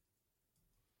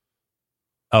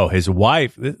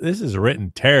 this is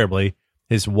written terribly.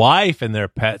 His wife and their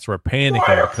pets were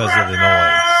panicking because of the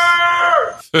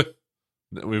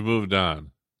noise. We moved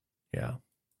on. Yeah.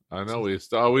 I know.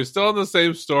 Are we still in the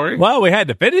same story? Well, we had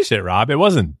to finish it, Rob. It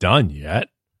wasn't done yet.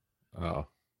 Oh.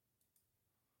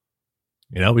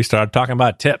 We started talking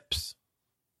about tips.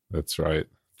 That's right.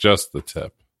 Just the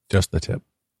tip. Just the tip.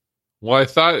 Well, I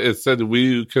thought it said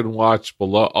we can watch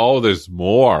below. Oh, there's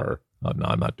more. Oh, no,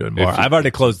 I'm not doing more. I've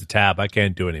already closed the tab. I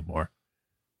can't do any more.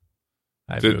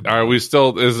 Are we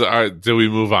still? Did we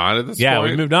move on at this point? Yeah,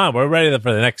 we moved on. We're ready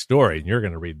for the next story, and you're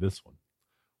going to read this one.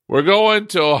 We're going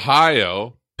to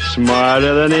Ohio.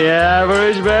 Smarter than the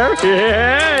average bear.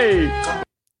 Hey!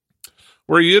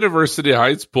 Where University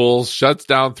Heights pool shuts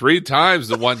down 3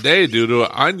 times in one day due to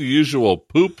an unusual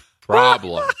poop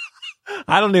problem.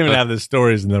 I don't even have the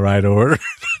stories in the right order.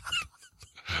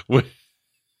 Well,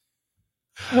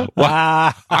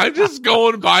 I'm just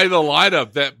going by the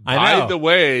lineup that, by the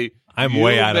way, I'm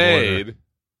way out of order.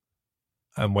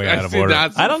 I'm way out of order.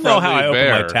 I don't know how I open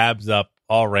my tabs up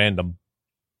all random.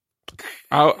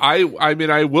 I mean,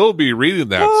 I will be reading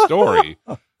that story,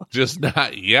 just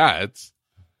not yet.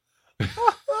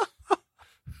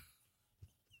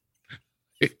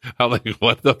 I'm like,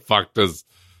 what the fuck does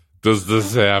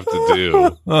this have to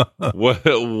do? What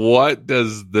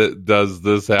does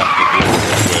this have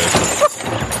to do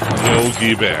with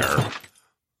Yogi Bear?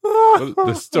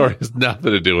 The story has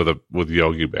nothing to do with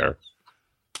Yogi Bear.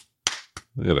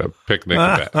 Picnic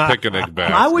basket.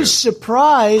 I was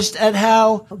surprised at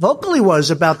how vocal he was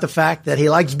about the fact that he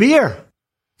likes beer.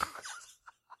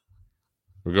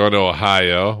 We're going to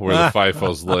Ohio, where the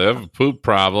FIFOs live. Poop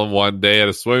problem one day at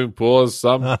a swimming pool is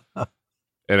some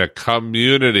in a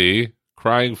community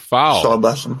crying foul. So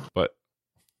bless him.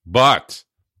 But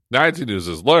 19 News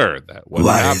has learned that what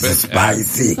happened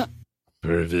at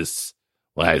Purvis.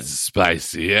 Why is it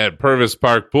spicy? At Purvis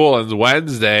Park Pool on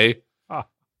Wednesday.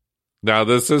 Now,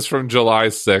 this is from July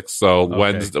 6th, so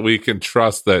Wednesday, we can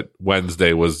trust that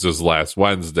Wednesday was just last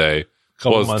Wednesday.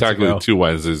 Well, it's technically 2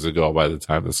 Wednesdays ago by the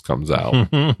time this comes out.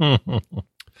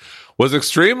 Was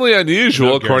extremely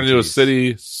unusual, according to a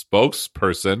city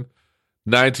spokesperson.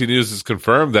 19 News has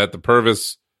confirmed that the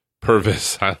Purvis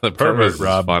is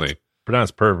funny.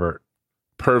 Pronounced pervert.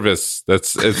 Purvis.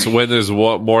 It's when there's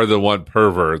more than one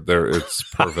pervert. It's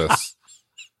Purvis.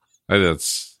 I think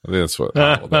that's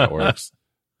how that works.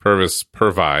 Purvis,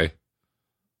 Pervi.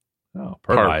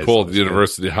 Park Pool at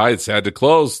University Heights had to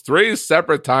close 3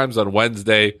 separate times on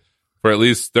Wednesday for at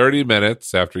least 30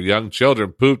 minutes after young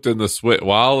children pooped in the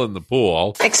while in the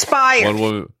pool.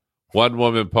 Expired. One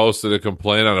woman posted a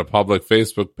complaint on a public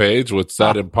Facebook page, which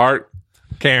said in part,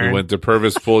 Karen. We went to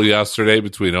Purvis Pool yesterday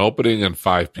between opening and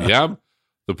 5 p.m.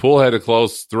 The pool had to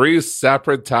close 3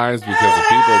 separate times because of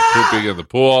people pooping in the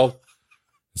pool.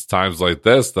 It's times like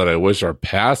this that I wish our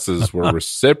passes were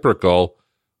reciprocal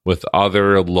with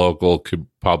other local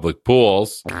public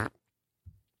pools.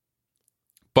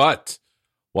 But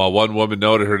while one woman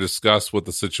noted her disgust with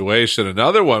the situation,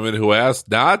 another woman who asked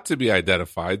not to be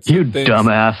identified said You things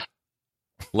dumbass.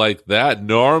 like that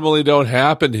normally don't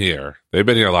happen here. They've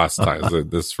been here last time.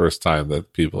 This first time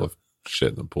that people have shit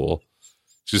in the pool.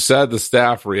 She said the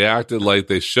staff reacted like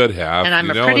they should have. And I'm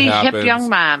a pretty hip young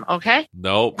mom, okay?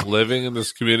 Nope. Living in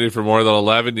this community for more than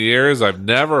 11 years, I've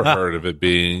never heard of it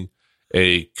being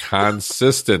a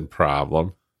consistent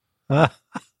problem. Oh,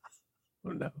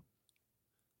 no.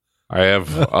 I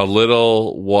have a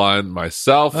little one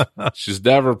myself. She's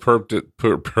never pooped in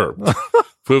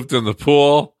the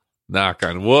pool, knock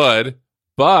on wood.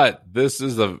 But this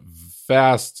is a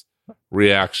fast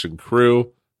reaction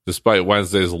crew. Despite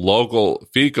Wednesday's local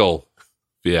fecal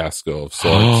fiasco of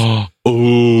sorts.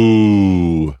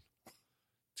 Ooh.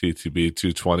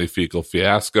 TTB220 fecal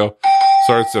fiasco.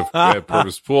 Sorts of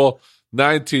Purvis Pool.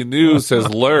 19 News has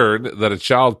learned that a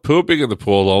child pooping in the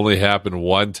pool only happened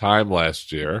one time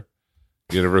last year.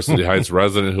 University Heights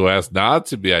resident who asked not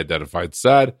to be identified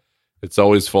said, it's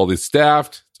always fully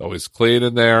staffed. It's always clean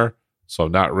in there. So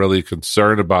I'm not really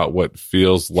concerned about what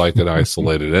feels like an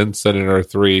isolated incident or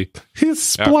 3. He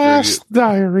splashed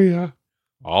diarrhea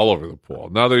all over the pool.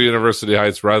 Another University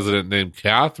Heights resident named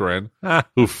Catherine,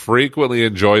 who frequently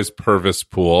enjoys Purvis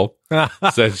Pool,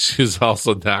 said she's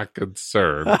also not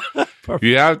concerned.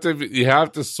 You have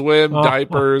to swim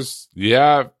diapers. You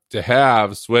have to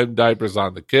have swim diapers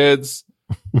on the kids,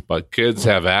 but kids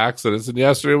have accidents. And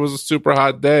yesterday was a super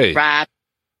hot day. Right.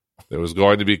 There was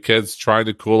going to be kids trying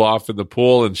to cool off in the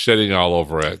pool and shitting all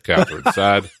over it, Catherine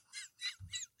said.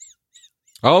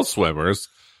 All swimmers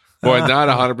who are not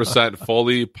 100%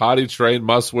 fully potty trained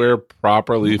must wear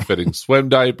properly fitting swim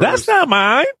diapers. That's not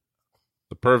mine.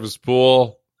 The Purvis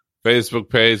Pool Facebook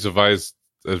page advised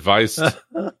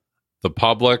the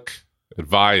public.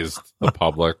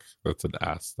 That's an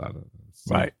S.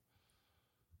 Right.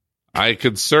 I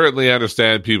can certainly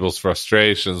understand people's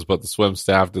frustrations, but the swim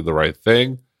staff did the right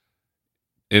thing.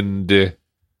 And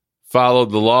followed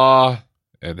the law,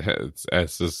 and it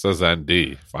says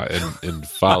ND, and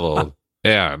followed,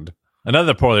 and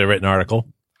another poorly written article.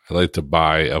 I like to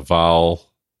follow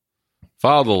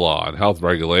the law and health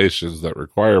regulations that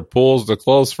require pools to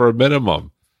close for a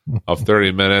minimum of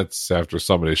 30 minutes after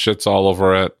somebody shits all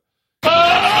over it.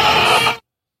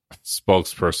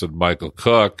 Spokesperson Michael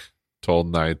Cook told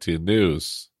 19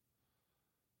 News.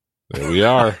 There we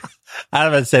are. I was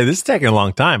about to say, this is taking a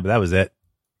long time, but that was it.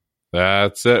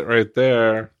 That's it right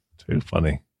there. Too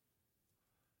funny.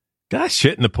 Guys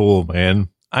shit in the pool, man.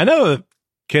 I know that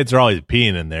kids are always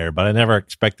peeing in there, but I never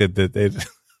expected that they'd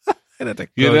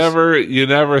you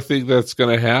never think that's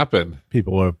going to happen.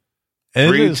 People are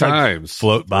 3 times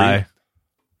float by.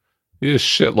 You just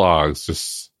shit logs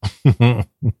just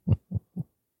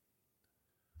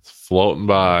floating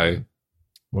by.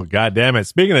 Well, God damn it.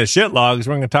 Speaking of shit logs,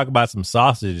 we're going to talk about some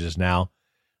sausages now.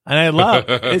 And I love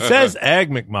it. Says Egg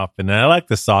McMuffin, and I like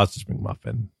the sausage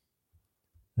McMuffin.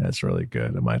 That's really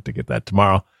good. I might have to get that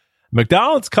tomorrow.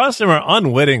 McDonald's customer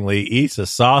unwittingly eats a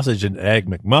sausage and egg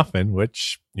McMuffin,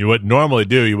 which you wouldn't normally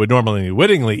do. You would normally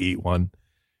wittingly eat one.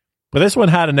 But this one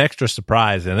had an extra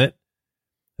surprise in it.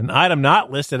 An item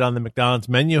not listed on the McDonald's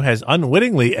menu has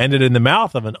unwittingly ended in the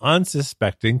mouth of an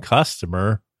unsuspecting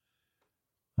customer.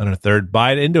 On her third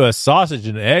bite into a sausage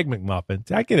and egg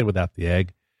McMuffin. I get it without the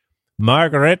egg.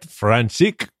 Margaret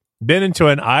Francique bit into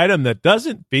an item that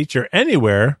doesn't feature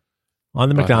anywhere on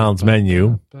the McDonald's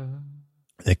menu.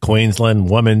 A Queensland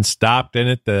woman stopped in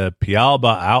at the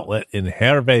Pialba outlet in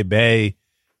Hervey Bay,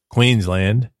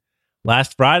 Queensland,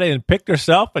 last Friday and picked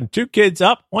herself and 2 kids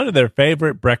up one of their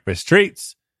favorite breakfast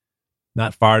treats.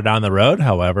 Not far down the road,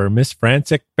 however, Miss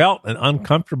Francique felt an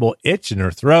uncomfortable itch in her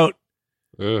throat.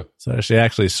 Ugh. So she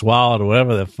actually swallowed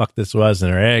whatever the fuck this was in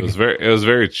her egg. It was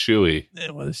very chewy.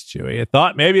 It was chewy. I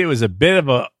thought maybe it was a bit of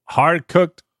a hard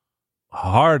overcooked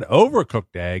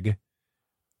egg.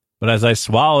 But as I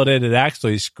swallowed it, it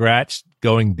actually scratched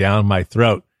going down my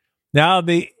throat. Now,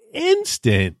 the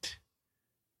instant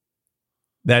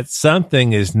that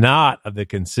something is not of the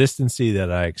consistency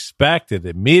that I expected,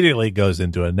 it immediately goes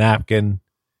into a napkin.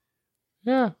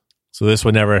 Yeah. So this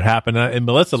would never happen. And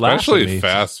Melissa laughed at me. Especially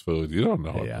fast food. You don't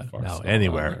know what the fuck's going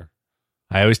anywhere. on there.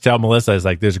 I always tell Melissa, I was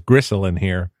like, there's gristle in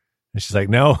here. And she's like,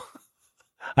 no.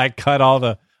 I cut all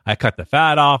the I cut the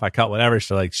fat off. I cut whatever.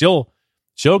 So like she'll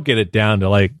get it down to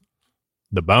like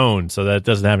the bone so that it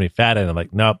doesn't have any fat in it. I'm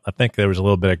like, nope, I think there was a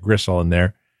little bit of gristle in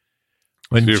there.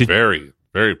 You're very,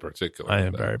 very particular. I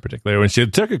am very particular. When she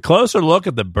took a closer look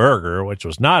at the burger, which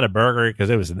was not a burger because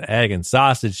it was an egg and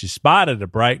sausage, she spotted a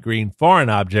bright green foreign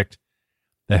object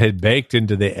that had baked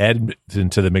into the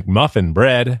McMuffin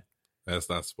bread. That's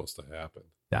not supposed to happen.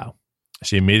 No.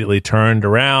 She immediately turned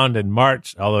around and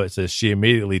marched, although it says she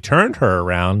immediately turned her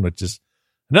around, which is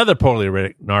another poorly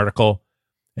written article,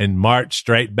 and marched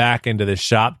straight back into the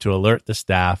shop to alert the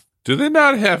staff. Do they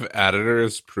not have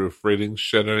editors proofreading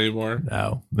shit anymore?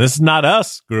 No. This is not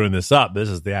us screwing this up. This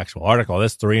is the actual article.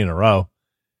 That's 3 in a row.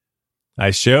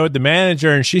 I showed the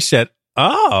manager, and she said,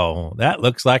 "Oh, that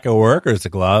looks like a worker's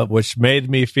glove," which made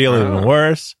me feel even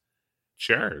worse.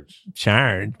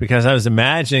 Charged, because I was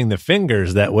imagining the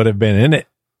fingers that would have been in it.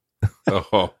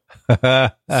 Oh,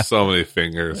 so many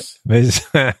fingers. Ms.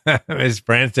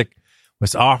 Frantic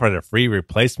was offered a free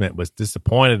replacement, was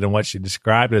disappointed in what she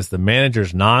described as the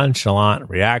manager's nonchalant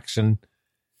reaction.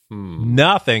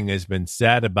 Nothing has been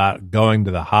said about going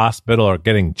to the hospital or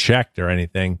getting checked or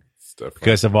anything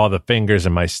because of all the fingers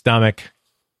in my stomach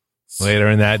later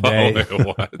in that day.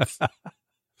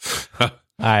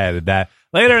 I added that.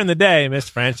 Later in the day, Miss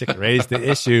Frantic raised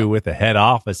the issue with the head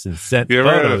office and sent you ever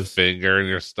photos. had a finger in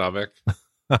your stomach?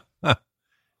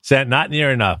 Sent not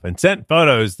near enough and sent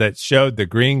photos that showed the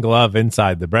green glove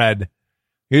inside the bread.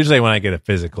 Usually when I get a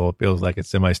physical, it feels like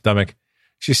it's in my stomach.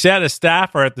 She said a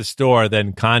staffer at the store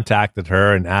then contacted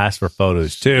her and asked for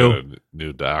photos too. A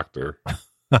new doctor.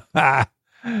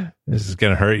 This is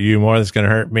going to hurt you more than it's going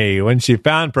to hurt me. When she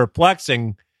found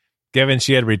perplexing, given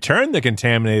she had returned the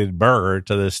contaminated burger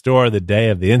to the store the day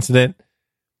of the incident,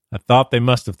 I thought they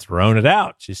must have thrown it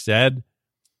out, she said,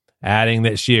 adding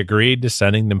that she agreed to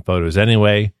sending them photos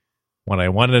anyway. What I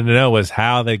wanted to know was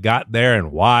how they got there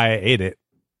and why I ate it.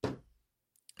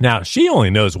 Now, she only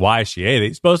knows why she ate it.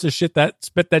 You're supposed to spit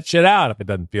that shit out if it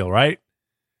doesn't feel right.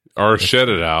 Or shit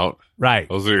it out. Right.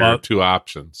 Those are your two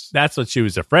options. That's what she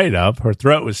was afraid of. Her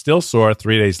throat was still sore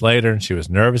 3 days later, and she was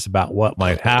nervous about what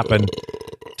might happen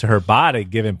to her body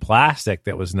given plastic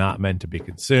that was not meant to be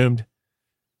consumed.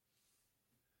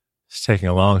 It's taking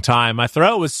a long time. My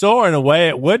throat was sore in a way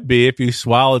it would be if you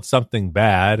swallowed something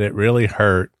bad. It really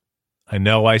hurt. I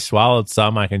know I swallowed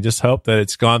some. I can just hope that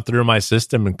it's gone through my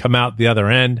system and come out the other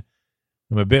end.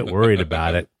 I'm a bit worried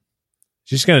about it.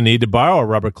 She's going to need to borrow a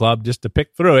rubber club just to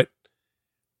pick through it.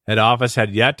 Head office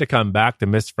had yet to come back to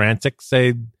Miss Frantic,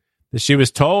 say that she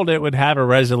was told it would have a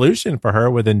resolution for her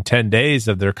within 10 days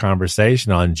of their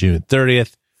conversation on June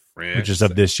 30th, which is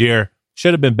of this year.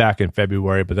 Should have been back in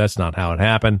February, but that's not how it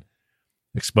happened.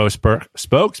 The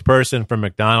spokesperson for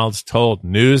McDonald's told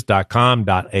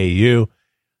news.com.au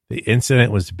the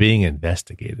incident was being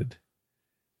investigated.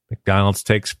 McDonald's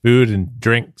takes food and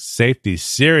drink safety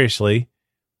seriously,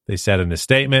 they said in a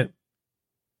statement.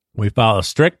 We follow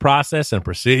strict process and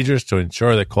procedures to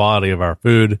ensure the quality of our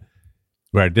food.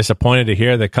 We are disappointed to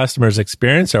hear the customer's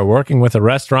experience are working with a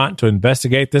restaurant to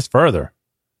investigate this further.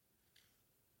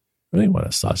 I really want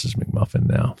a sausage McMuffin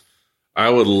now. I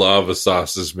would love a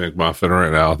sausage McMuffin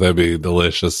right now. That'd be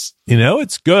delicious. You know,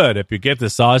 it's good if you get the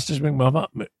sausage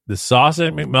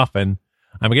McMuffin.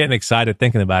 I'm getting excited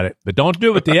thinking about it, but don't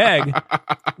do it with the egg.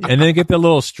 And then get the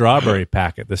little strawberry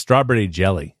packet, the strawberry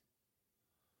jelly.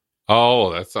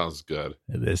 Oh, that sounds good.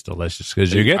 It is delicious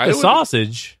because you get the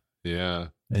sausage, yeah,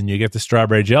 and you get the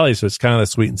strawberry jelly, so it's kind of the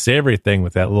sweet and savory thing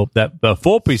with the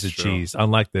full piece of cheese,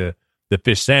 unlike the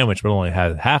fish sandwich, which only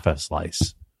has half a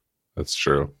slice. That's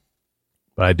true.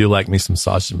 But I do like me some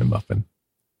sausage McMuffin.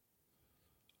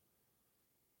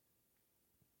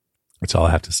 That's all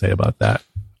I have to say about that.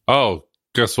 Oh,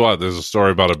 guess what? There's a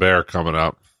story about a bear coming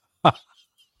up.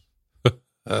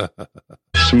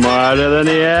 Smarter than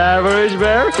the average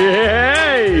bear.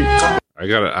 Yay! I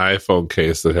got an iPhone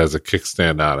case that has a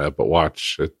kickstand on it, but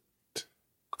watch it.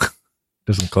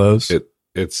 Doesn't close?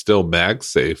 It's still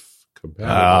MagSafe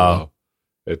compatible.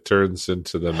 It turns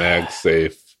into the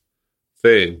MagSafe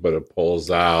thing, but it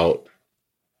pulls out.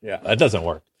 Yeah, that doesn't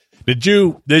work. Did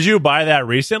you buy that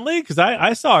recently? Because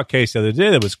I saw a case the other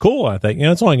day that was cool. I think,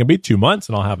 it's only going to be 2 months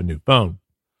and I'll have a new phone.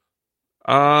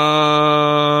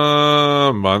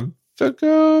 A month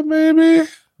ago, maybe.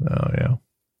 Oh, yeah.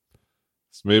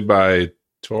 It's made by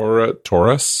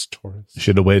Taurus.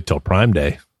 Should have waited till Prime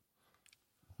Day.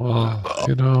 Well,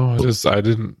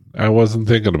 I wasn't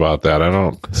thinking about that.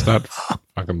 It's not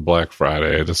fucking Black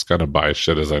Friday. I just kind of buy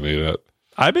shit as I need it.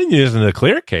 I've been using the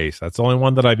clear case. That's the only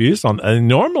one that I've used on. And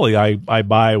normally I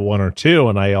buy one or two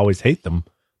and I always hate them.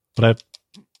 But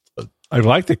I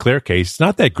like the clear case. It's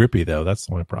not that grippy, though. That's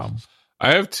the only problem.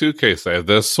 I have 2 cases. I have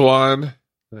this one.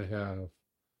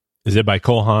 Is it by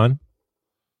Cole Haan?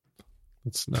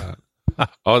 It's not.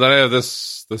 Oh, then I have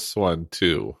this one,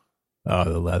 too. Oh,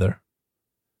 the leather.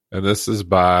 And this is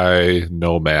by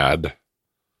Nomad.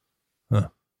 Huh.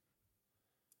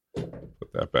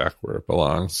 Put that back where it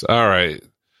belongs. All right.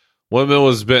 Woman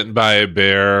was bitten by a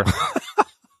bear.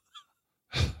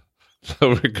 So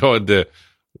we're going to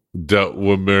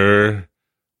Wimmer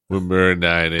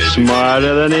 980.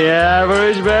 Smarter than the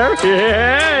average bear.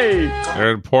 Hey!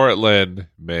 They're in Portland,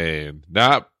 Maine.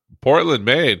 Not Portland,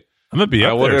 Maine. I'm going to be up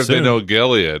there I wonder if soon. they know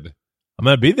Gilead. I'm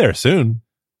going to be there soon.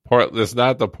 It's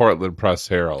not the Portland Press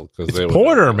Herald. It's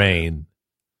Porter, Maine.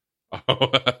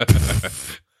 Oh.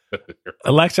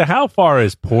 Alexa, how far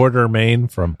is Porter, Maine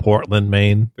from Portland,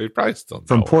 Maine? They probably still know.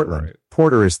 From Portland, right?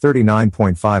 Porter is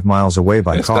 39.5 miles away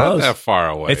by It's car. not that far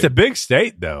away. It's a big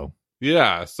state, though.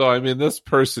 Yeah. So, I mean, this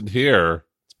person here,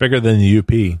 It's bigger than the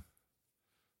UP.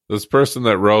 this person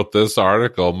that wrote this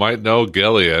article might know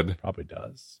Gilead. Probably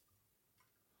does.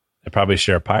 They probably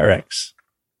share Pyrex.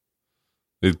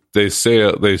 They say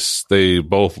they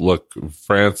both look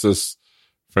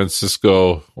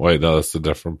Francisco. Wait, no, that's a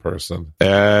different person.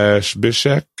 Ash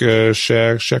Bishek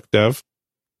Shekdev.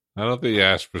 I don't think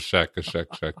Ash Bishek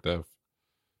Shekdev.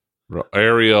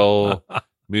 Ariel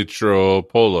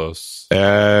Mitropoulos.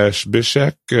 Ash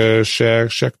Bishek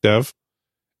Shekdev.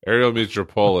 Ariel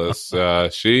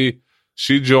Mitropoulos.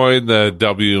 She joined the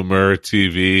WMUR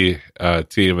TV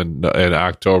team in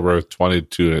October of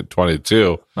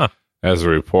 2022 as a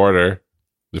reporter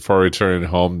before returning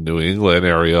home to New England.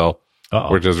 Ariel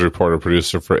worked as a reporter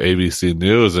producer for ABC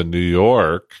News in New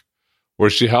York,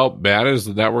 where she helped manage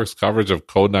the network's coverage of the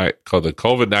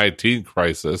COVID-19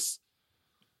 crisis.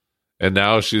 And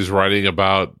now she's writing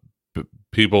about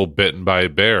people bitten by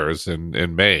bears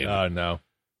in Maine. Oh, no.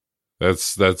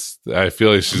 That's. I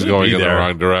feel like she's going in the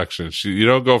wrong direction. You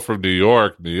don't go from New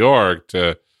York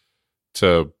to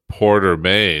Porter,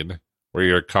 Maine, where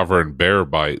you're covering bear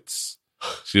bites.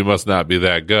 She must not be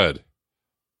that good.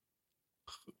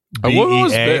 B-E-A-R What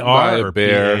was bitten by a or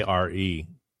bear B-A-R-E?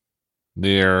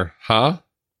 near, huh?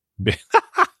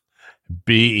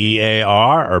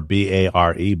 B-E-A-R or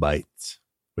B-A-R-E bites?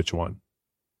 Which one?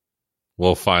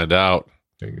 We'll find out.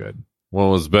 Very good. One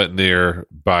was bitten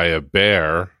by a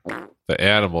bear, the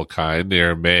animal kind,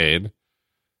 near Maine,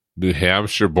 New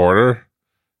Hampshire border.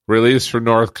 Released from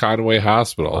North Conway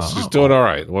Hospital. Oh. She's doing all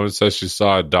right. The woman says she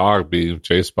saw a dog being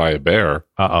chased by a bear.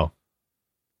 Uh-oh.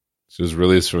 She was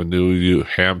released from New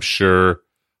Hampshire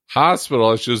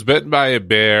hospital. She was bitten by a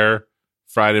bear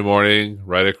Friday morning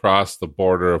right across the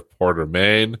border of Porter,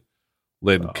 Maine.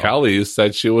 Lynn Kelly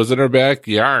said she was in her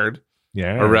backyard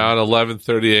around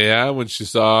 11:30 a.m. when she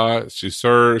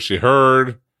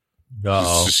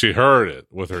heard it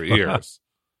with her ears.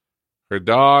 Her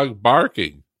dog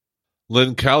barking.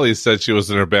 Lynn Kelly said she was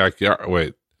in her backyard.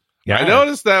 Wait. Yeah. I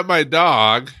noticed that my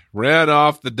dog ran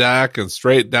off the deck and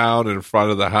straight down in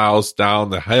front of the house down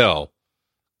the hill.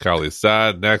 Kelly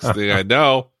said, next thing I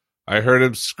know, I heard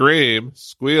him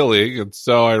squealing, and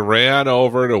so I ran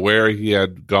over to where he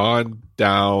had gone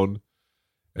down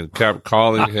and kept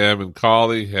calling him. And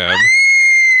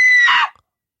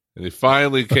he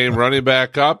finally came running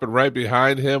back up, and right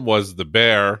behind him was the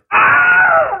bear.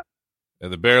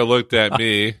 And the bear looked at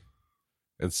me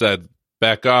and said,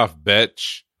 "Back off,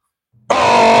 bitch."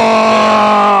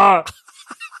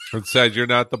 And said, "You're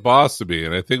not the boss of me."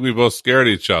 And I think we both scared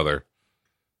each other.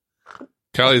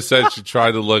 Kelly said she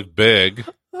tried to look big.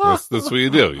 That's what you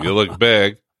do. You look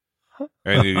big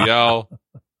and you yell.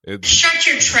 Shut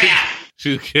your trap.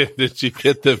 Did she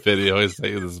get the video I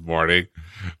sent you this morning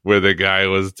where the guy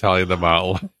was telling them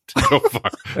out to go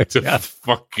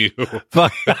fuck you?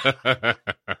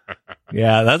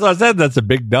 Yeah, that's what I said. That's a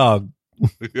big dog.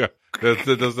 Yeah,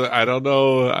 I don't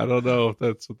know if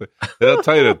that's what they'll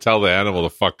tell you to tell the animal to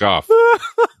fuck off.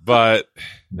 But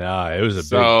no, it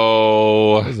was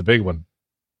a big one.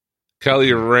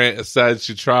 Kelly said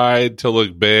she tried to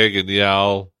look big and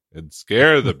yell and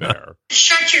scare the bear.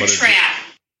 Shut your trap.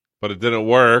 But it didn't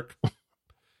work.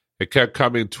 It kept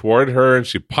coming toward her and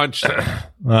she punched it.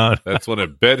 That's when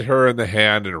it bit her in the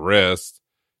hand and wrist.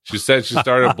 She said she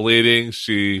started bleeding.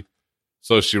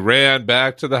 So she ran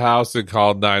back to the house and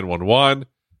called 911.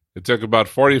 It took about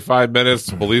 45 minutes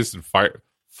to police and fire.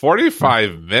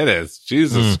 45 minutes?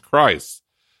 Jesus Christ.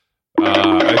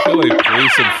 I feel like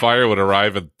police and fire would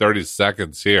arrive in 30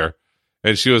 seconds here.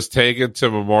 And she was taken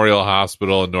to Memorial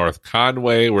Hospital in North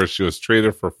Conway, where she was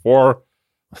treated for 4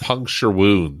 puncture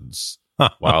wounds.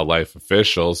 Wildlife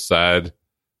officials said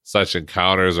such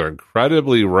encounters are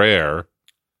incredibly rare,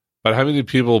 but how many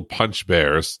people punch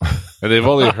bears? And they've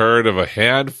only heard of a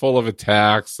handful of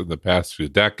attacks in the past few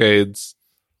decades.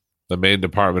 The Maine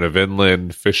Department of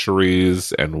Inland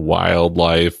Fisheries and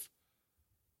Wildlife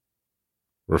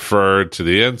referred to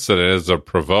the incident as a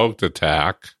provoked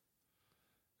attack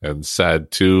and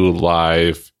said 2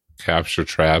 live capture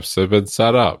traps have been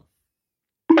set up.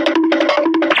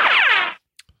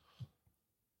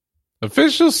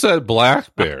 Officials said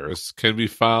black bears can be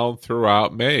found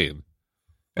throughout Maine,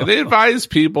 and they advise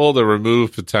people to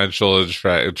remove potential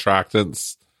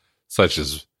attractants such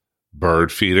as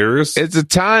bird feeders. It's a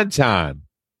tauntaun.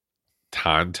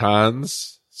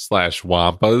 Tauntauns /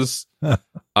 wampas,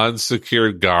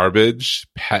 unsecured garbage,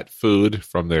 pet food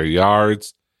from their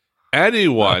yards.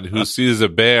 Anyone who sees a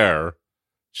bear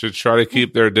should try to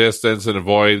keep their distance and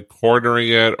avoid cornering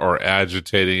it or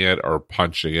agitating it or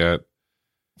punching it.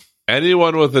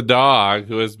 Anyone with a dog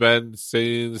who has been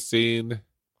seen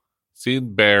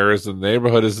bears in the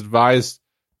neighborhood is advised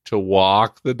to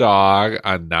walk the dog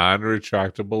on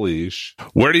non-retractable leash.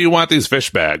 Where do you want these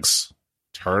fish bags?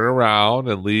 Turn around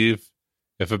and leave.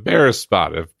 If a bear is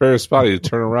spotted, you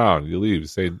turn around, you leave. You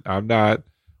say,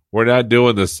 we're not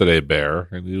doing this today, bear.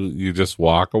 And you just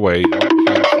walk away. You don't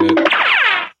punch it.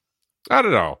 I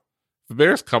don't know. If a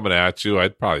bear's coming at you,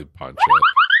 I'd probably punch it.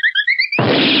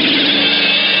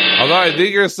 Although I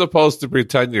think you're supposed to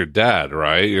pretend you're dead,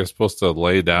 right? You're supposed to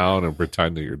lay down and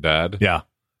pretend that you're dead. Yeah.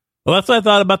 Well, that's what I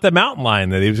thought about the mountain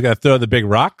lion, that he was going to throw the big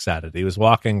rocks at it. He was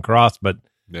walking across, but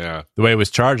the way it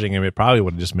was charging him, it probably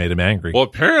would have just made him angry. Well,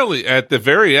 apparently at the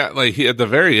very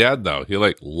end, though, he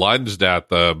lunged at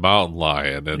the mountain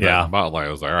lion, and then the mountain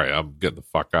lion was like, all right, I'm getting the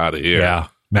fuck out of here. Yeah.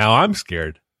 Now I'm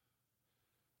scared.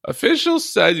 Officials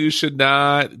said you should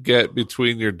not get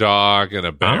between your dog and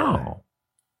a bear. Oh.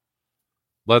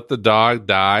 Let the dog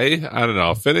die. I don't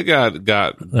know. If Finnegan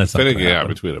got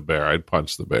between a bear, I'd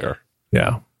punch the bear.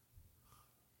 Yeah.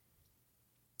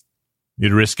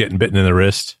 You'd risk getting bitten in the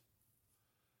wrist.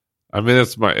 I mean,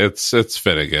 it's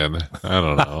Finnegan. I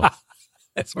don't know.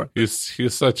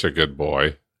 He's such a good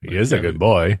boy. He is a good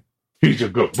boy. He's a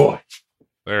good boy.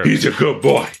 He's a good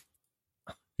boy.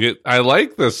 I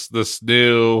like this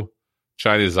new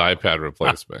Chinese iPad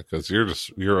replacement because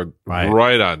you're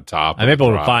right on top. I'm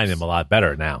able to find him a lot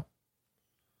better now.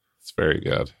 It's very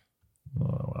good.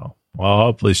 Oh, well,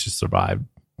 hopefully she survived.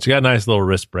 She got a nice little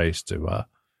wrist brace to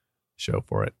show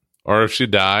for it. Or if she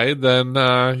died, then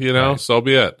so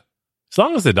be it. As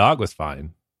long as the dog was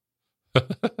fine.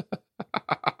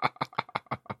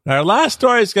 Our last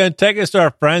story is going to take us to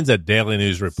our friends at Daily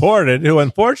News Reported, who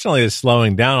unfortunately is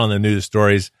slowing down on the news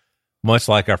stories, much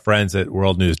like our friends at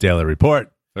World News Daily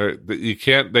Report. They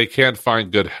can't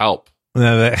find good help.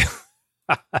 No,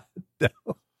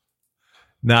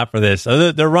 not for this.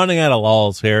 They're running out of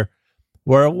lulls here.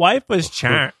 Where a wife was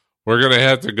charged. We're going to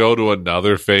have to go to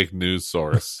another fake news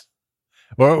source.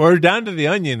 We're down to the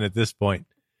onion at this point.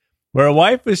 Where a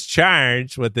wife was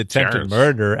charged with attempted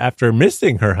murder after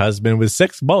missing her husband with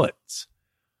 6 bullets.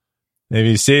 If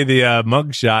you see the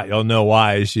mugshot, you'll know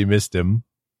why she missed him.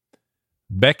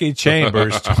 Becky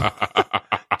Chambers,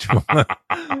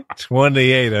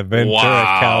 28 of Ventura,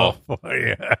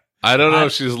 California. I don't know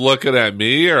if she's looking at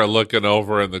me or looking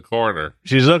over in the corner.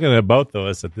 She's looking at both of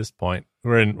us at this point.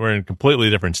 We're in completely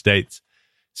different states.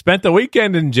 Spent the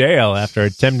weekend in jail after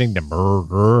attempting to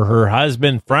murder her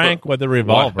husband, Frank, with a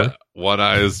revolver. One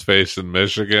eye is facing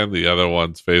Michigan, the other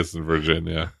one's facing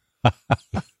Virginia.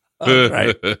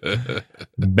 Right.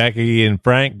 Becky and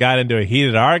Frank got into a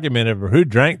heated argument over who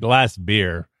drank the last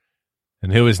beer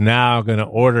and who is now going to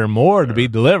order more to be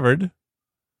delivered.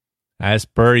 As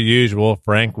per usual,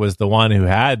 Frank was the one who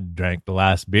had drank the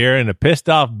last beer, and a pissed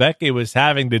off Becky was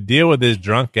having to deal with his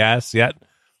drunk ass yet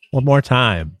one more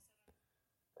time.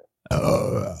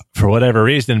 For whatever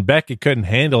reason, Becky couldn't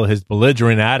handle his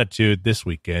belligerent attitude this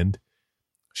weekend.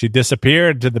 She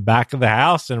disappeared to the back of the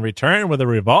house and returned with a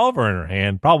revolver in her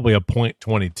hand, probably a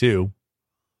 .22.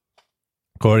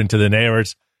 According to the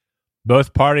neighbors,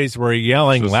 both parties were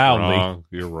yelling loudly. Wrong.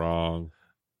 You're wrong.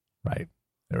 Right.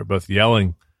 They were both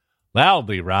yelling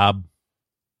loudly, Rob.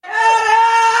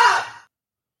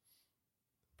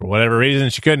 For whatever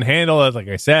reason, she couldn't handle it. Like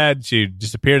I said, she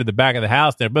disappeared to the back of the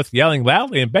house. They're both yelling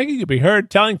loudly, and Becky could be heard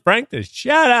telling Frank to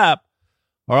shut up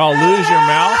or I'll lose your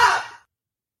mouth.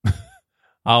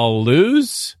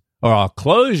 I'll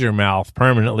close your mouth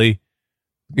permanently.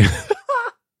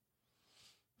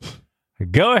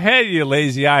 Go ahead, you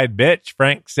lazy-eyed bitch,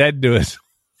 Frank said to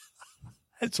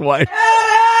his wife.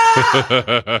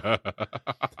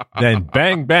 Then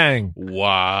bang, bang.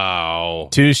 Wow.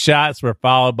 2 shots were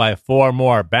followed by 4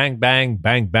 more. Bang, bang,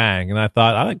 bang, bang. And I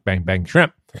thought, I like bang, bang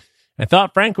shrimp. I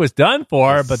thought Frank was done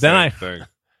for, but then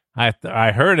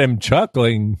I heard him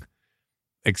chuckling,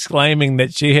 exclaiming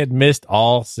that she had missed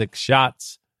all 6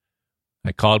 shots.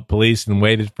 I called police and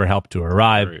waited for help to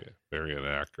arrive. Very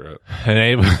inaccurate.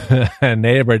 A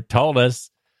neighbor told us,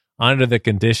 under the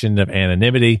condition of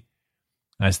anonymity,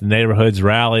 as the neighborhoods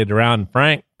rallied around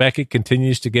Frank, Becky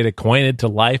continues to get acquainted to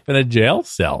life in a jail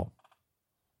cell.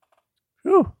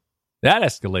 Whew, that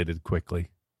escalated quickly.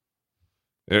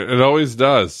 It always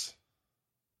does.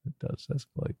 It does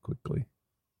escalate quickly.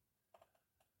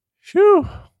 Phew.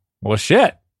 Well,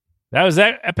 shit. That was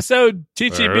that episode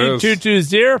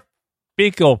TTB220,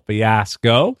 Fecal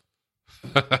Fiasco.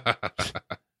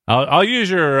 I'll use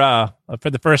your, for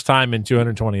the first time in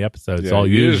 220 episodes, I'll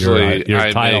use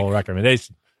your title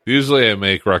recommendation. Usually I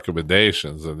make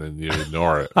recommendations and then you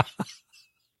ignore it.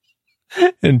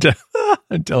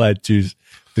 until I choose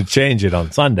to change it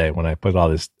on Sunday when I put all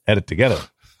this edit together.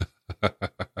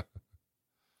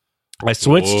 I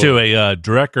switched to a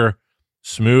Drecker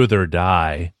Smooth or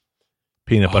Die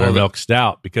peanut butter milk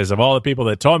stout because of all the people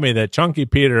that told me that chunky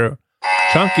peanut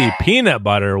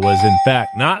butter was in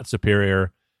fact not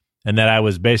superior and that I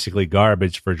was basically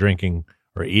garbage for drinking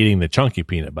or eating the chunky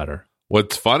peanut butter.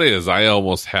 What's funny is I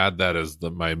almost had that as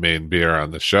my main beer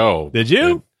on the show. Did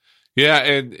you?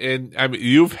 And I mean,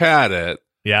 you've had it.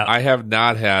 Yeah. I have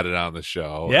not had it on the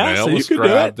show. Yeah, I almost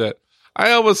grabbed it.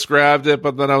 I almost grabbed it,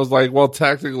 but then I was like, well,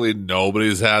 technically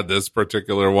nobody's had this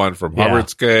particular one from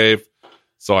Hubbard's Cave.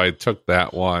 So I took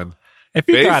that one. If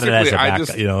you got it as a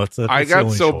backup, I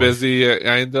got so busy.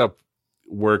 I ended up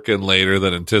working later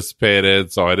than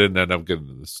anticipated, so I didn't end up getting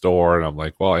to the store. And I'm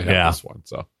like, well, I have this one.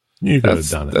 So you could have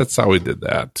done it. That's how we did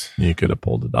that. You could have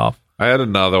pulled it off. I had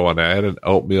another one. I had an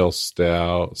oatmeal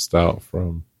stout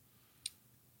from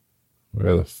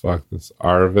where the fuck this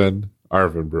Arvin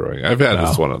Brewing. I've had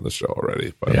this one on the show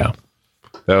already, but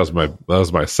that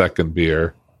was my second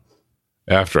beer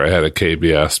after I had a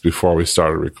KBS before we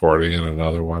started recording in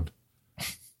another one.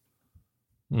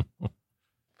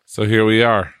 So here we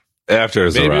are after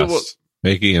his arrest,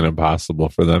 making it impossible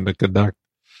for them to conduct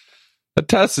a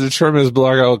test to determine his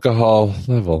blood alcohol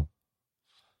level.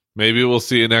 Maybe we'll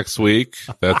see you next week.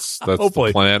 That's the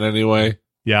plan anyway.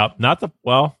 Yeah,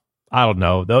 I don't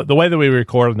know. The way that we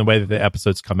record and the way that the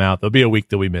episodes come out, there'll be a week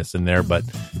that we miss in there. But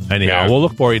anyhow, we'll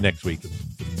look for you next week.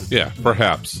 Yeah,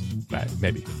 perhaps. Right,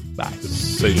 maybe. Bye.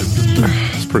 See you.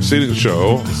 This preceding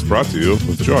show is brought to you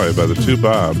with joy by the Two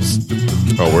Bobs.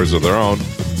 Oh, words of their own.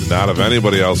 Not of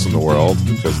anybody else in the world,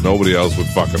 because nobody else would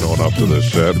fucking own up to this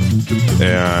shit.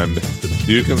 And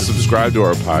you can subscribe to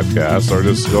our podcast or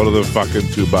just go to the fucking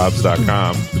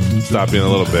twobobs.com, stop being a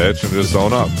little bitch, and just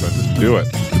own up and do it.